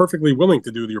would be perfectly willing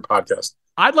to do your podcast.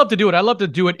 I'd love to do it. I'd love to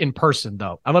do it in person,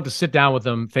 though. I'd love to sit down with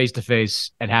him face to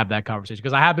face and have that conversation,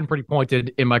 because I have been pretty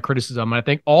pointed in my criticism, and I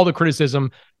think all the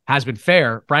criticism has been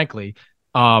fair, frankly.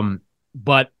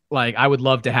 But like, I would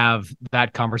love to have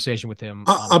that conversation with him.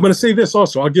 I'm going to say this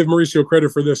also. I'll give Mauricio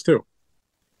credit for this too.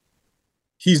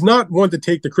 He's not one to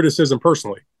take the criticism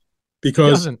personally,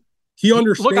 because he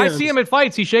understands. Look, I see him at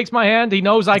fights. He shakes my hand. He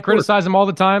knows I criticize him all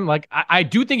the time. Like, I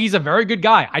do think he's a very good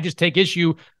guy. I just take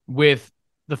issue with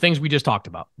the things we just talked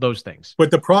about, those things. But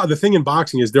the thing in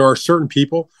boxing is there are certain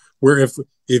people where if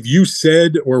you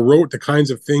said or wrote the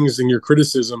kinds of things in your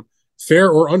criticism,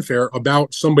 fair or unfair,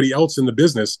 about somebody else in the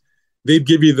business, they'd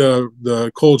give you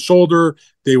the cold shoulder.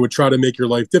 They would try to make your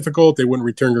life difficult. They wouldn't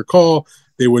return your call.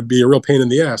 They would be a real pain in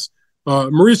the ass.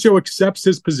 Mauricio accepts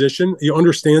his position. He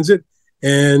understands it.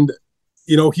 And,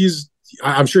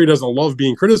 I'm sure he doesn't love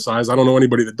being criticized. I don't know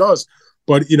anybody that does.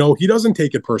 But, he doesn't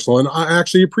take it personal. And I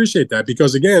actually appreciate that,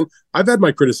 because, again, I've had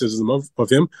my criticism of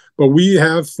him, but we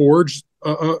have forged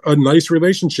a nice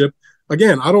relationship.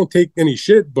 Again, I don't take any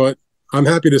shit, but I'm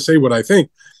happy to say what I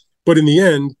think. But in the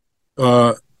end,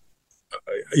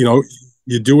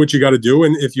 you do what you got to do,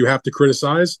 and if you have to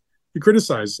criticize, you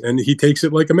criticize, and he takes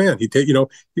it like a man.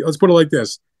 Let's put it like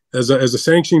this: as a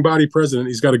sanctioning body president,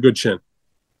 he's got a good chin.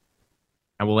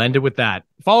 And we'll end it with that.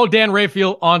 Follow Dan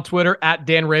Raphael on Twitter at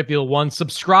Dan Raphael1.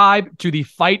 Subscribe to the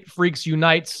Fight Freaks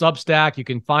Unite Substack. You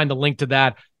can find the link to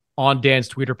that on Dan's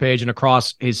Twitter page and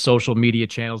across his social media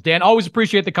channels. Dan, always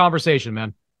appreciate the conversation,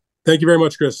 man. Thank you very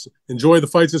much, Chris. Enjoy the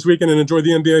fights this weekend and enjoy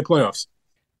the NBA playoffs.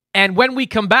 And when we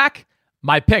come back,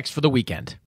 my picks for the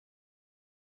weekend.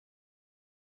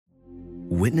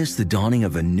 Witness the dawning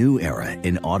of a new era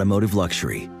in automotive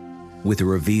luxury with a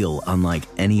reveal unlike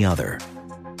any other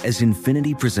as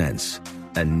Infiniti presents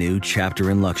a new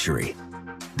chapter in luxury,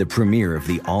 the premiere of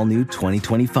the all-new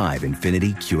 2025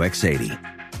 Infiniti QX80.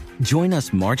 Join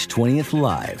us March 20th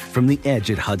live from the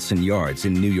Edge at Hudson Yards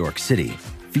in New York City,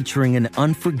 featuring an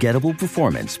unforgettable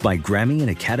performance by Grammy and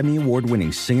Academy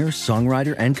Award-winning singer,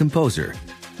 songwriter, and composer,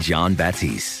 Jon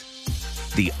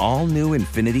Batiste. The all-new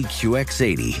Infiniti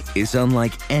QX80 is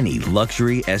unlike any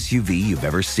luxury SUV you've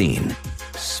ever seen.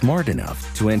 Smart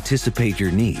enough to anticipate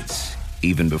your needs,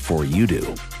 even before you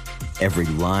do. Every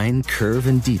line, curve,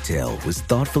 and detail was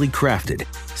thoughtfully crafted,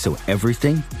 so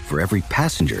everything for every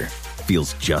passenger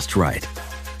feels just right.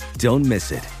 Don't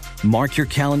miss it. Mark your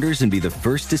calendars and be the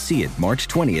first to see it March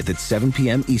 20th at 7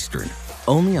 p.m. Eastern,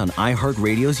 only on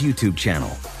iHeartRadio's YouTube channel.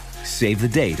 Save the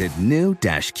date at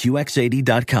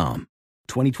new-QX80.com.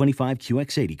 2025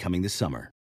 QX80 coming this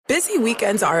summer. Busy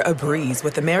weekends are a breeze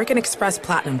with American Express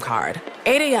Platinum Card.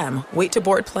 8 a.m., wait to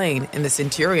board plane in the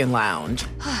Centurion Lounge.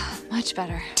 Much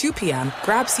better. 2 p.m.,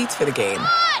 grab seats for the game.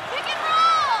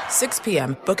 6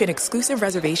 p.m., book an exclusive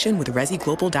reservation with Resi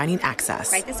Global Dining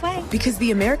Access. Right this way. Because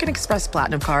the American Express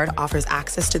Platinum Card offers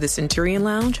access to the Centurion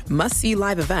Lounge, must-see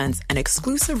live events, and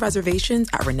exclusive reservations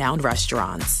at renowned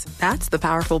restaurants. That's the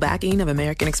powerful backing of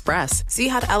American Express. See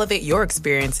how to elevate your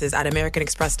experiences at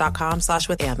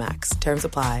americanexpress.com/with-Amex. Terms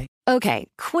apply. Okay,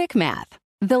 quick math.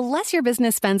 The less your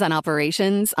business spends on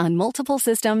operations, on multiple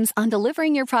systems, on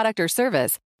delivering your product or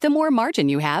service, the more margin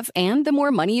you have and the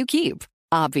more money you keep.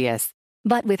 Obvious.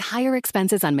 But with higher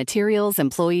expenses on materials,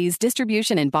 employees,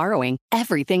 distribution, and borrowing,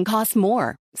 everything costs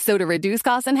more. So to reduce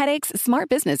costs and headaches, smart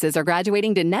businesses are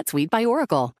graduating to NetSuite by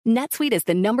Oracle. NetSuite is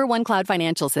the #1 cloud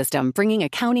financial system, bringing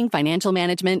accounting, financial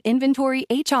management, inventory,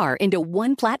 HR into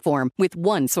one platform with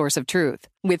one source of truth.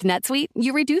 With NetSuite,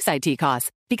 you reduce IT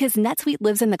costs because NetSuite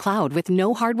lives in the cloud with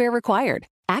no hardware required,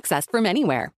 accessed from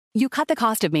anywhere. You cut the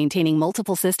cost of maintaining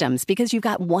multiple systems because you've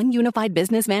got one unified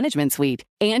business management suite.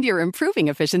 And you're improving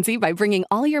efficiency by bringing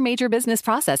all your major business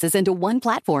processes into one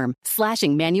platform,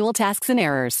 slashing manual tasks and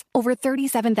errors. Over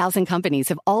 37,000 companies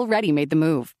have already made the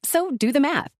move. So do the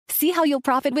math. See how you'll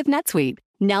profit with NetSuite.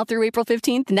 Now through April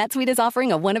 15th, NetSuite is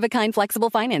offering a one-of-a-kind flexible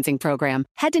financing program.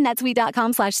 Head to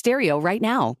netsuite.com/stereo right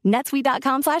now.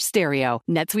 netsuite.com/stereo.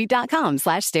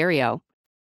 netsuite.com/stereo.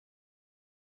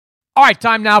 All right,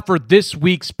 time now for this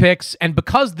week's picks. And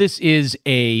because this is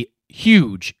a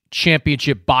huge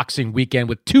championship boxing weekend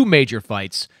with two major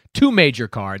fights, two major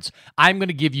cards, I'm going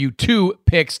to give you two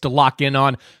picks to lock in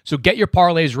on. So get your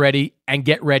parlays ready and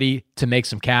get ready to make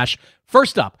some cash.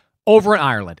 First up, over in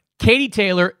Ireland, Katie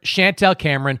Taylor, Chantel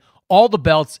Cameron, all the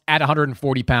belts at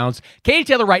 140 pounds. Katie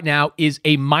Taylor right now is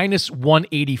a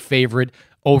 -180 favorite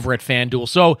over at FanDuel.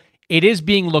 So it is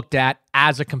being looked at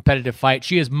as a competitive fight.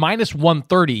 She is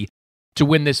 -130 to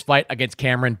win this fight against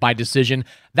Cameron by decision.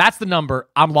 That's the number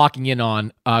I'm locking in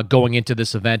on going into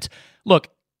this event. Look,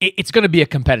 it's going to be a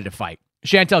competitive fight.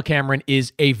 Chantel Cameron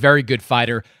is a very good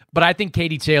fighter, but I think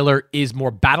Katie Taylor is more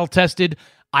battle-tested.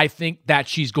 I think that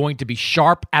she's going to be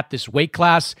sharp at this weight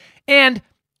class. And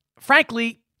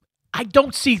frankly, I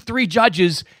don't see three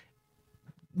judges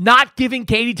not giving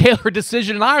Katie Taylor a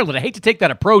decision in Ireland. I hate to take that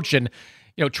approach and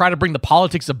try to bring the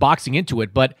politics of boxing into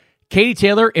it, but Katie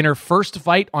Taylor in her first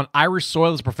fight on Irish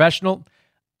soil as a professional,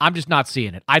 I'm just not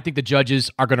seeing it. I think the judges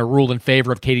are going to rule in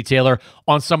favor of Katie Taylor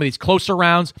on some of these closer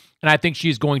rounds, and I think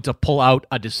she's going to pull out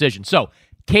a decision. So,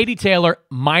 Katie Taylor,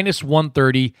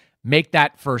 -130, make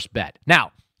that first bet.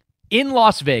 Now, in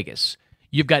Las Vegas,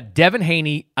 you've got Devin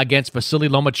Haney against Vasily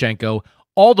Lomachenko,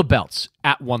 all the belts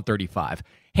at 135.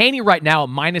 Haney right now, a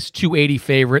 -280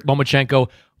 favorite, Lomachenko,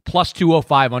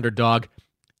 +205 underdog.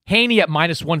 Haney at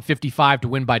 -155 to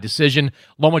win by decision.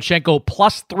 Lomachenko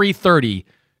 +330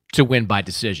 to win by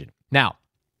decision. Now,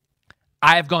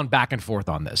 I have gone back and forth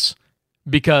on this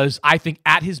because I think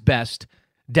at his best,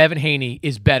 Devin Haney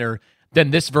is better than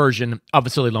this version of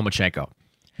Vasily Lomachenko.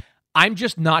 I'm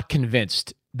just not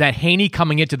convinced that Haney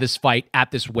coming into this fight at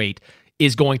this weight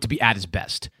is going to be at his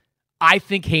best. I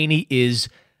think Haney is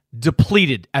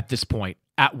depleted at this point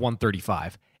at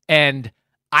 135. And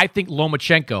I think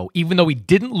Lomachenko, even though he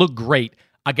didn't look great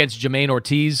against Jermaine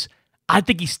Ortiz, I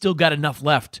think he's still got enough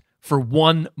left for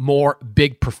one more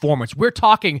big performance. We're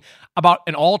talking about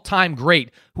an all-time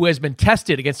great who has been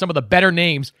tested against some of the better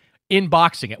names in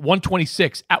boxing at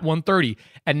 126, at 130,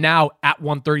 and now at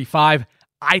 135.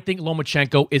 I think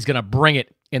Lomachenko is going to bring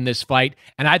it in this fight,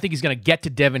 and I think he's going to get to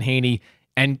Devin Haney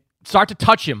and start to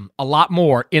touch him a lot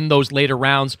more in those later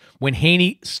rounds when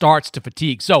Haney starts to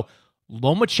fatigue. So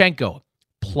Lomachenko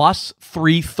plus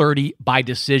 330 by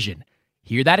decision.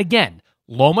 Hear that again.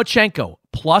 Lomachenko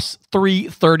plus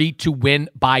 330 to win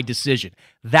by decision.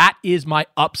 That is my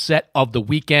upset of the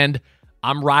weekend.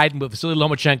 I'm riding with Vasily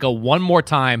Lomachenko one more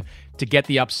time to get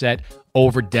the upset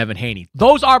over Devin Haney.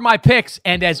 Those are my picks,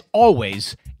 and as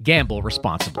always, gamble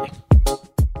responsibly.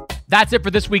 That's it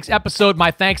for this week's episode.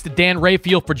 My thanks to Dan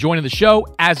Rayfield for joining the show.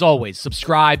 As always,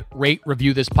 subscribe, rate,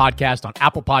 review this podcast on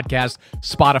Apple Podcasts,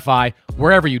 Spotify,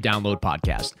 wherever you download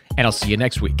podcasts. And I'll see you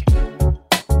next week.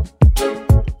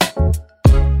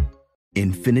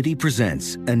 Infiniti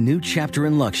presents a new chapter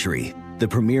in luxury, the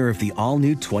premiere of the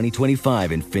all-new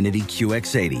 2025 Infiniti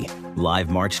QX80, live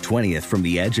March 20th from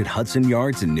the Edge at Hudson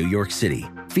Yards in New York City,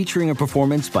 featuring a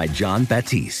performance by John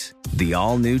Batiste. The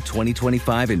all-new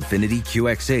 2025 Infiniti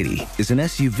QX80 is an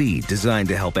SUV designed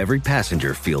to help every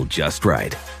passenger feel just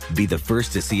right. Be the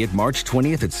first to see it March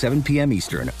 20th at 7 p.m.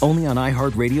 Eastern, only on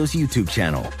iHeartRadio's YouTube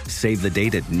channel. Save the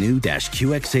date at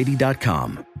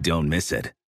new-QX80.com. Don't miss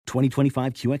it.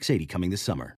 2025 QX80 coming this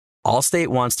summer. Allstate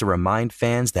wants to remind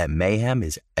fans that mayhem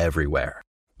is everywhere.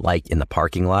 Like in the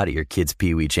parking lot at your kid's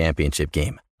Pee Wee Championship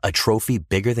game. A trophy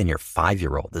bigger than your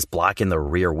 5-year-old is blocking the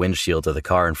rear windshield of the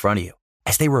car in front of you.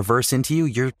 As they reverse into you,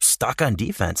 you're stuck on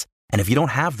defense. And if you don't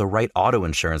have the right auto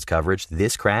insurance coverage,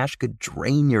 this crash could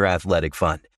drain your athletic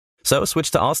fund. So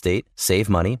switch to Allstate, save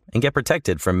money, and get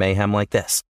protected from mayhem like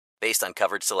this. Based on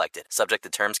coverage selected, subject to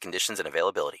terms, conditions, and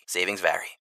availability. Savings vary.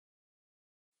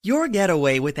 Your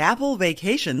getaway with Apple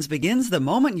Vacations begins the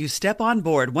moment you step on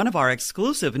board one of our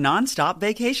exclusive nonstop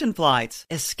vacation flights.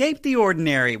 Escape the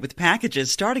ordinary with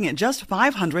packages starting at just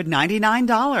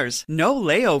 $599. No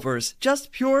layovers,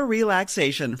 just pure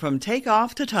relaxation from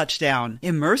takeoff to touchdown.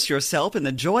 Immerse yourself in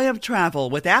the joy of travel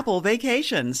with Apple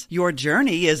Vacations. Your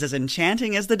journey is as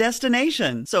enchanting as the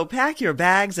destination, so pack your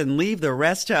bags and leave the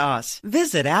rest to us.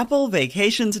 Visit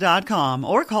applevacations.com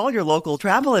or call your local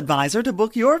travel advisor to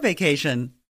book your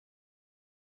vacation.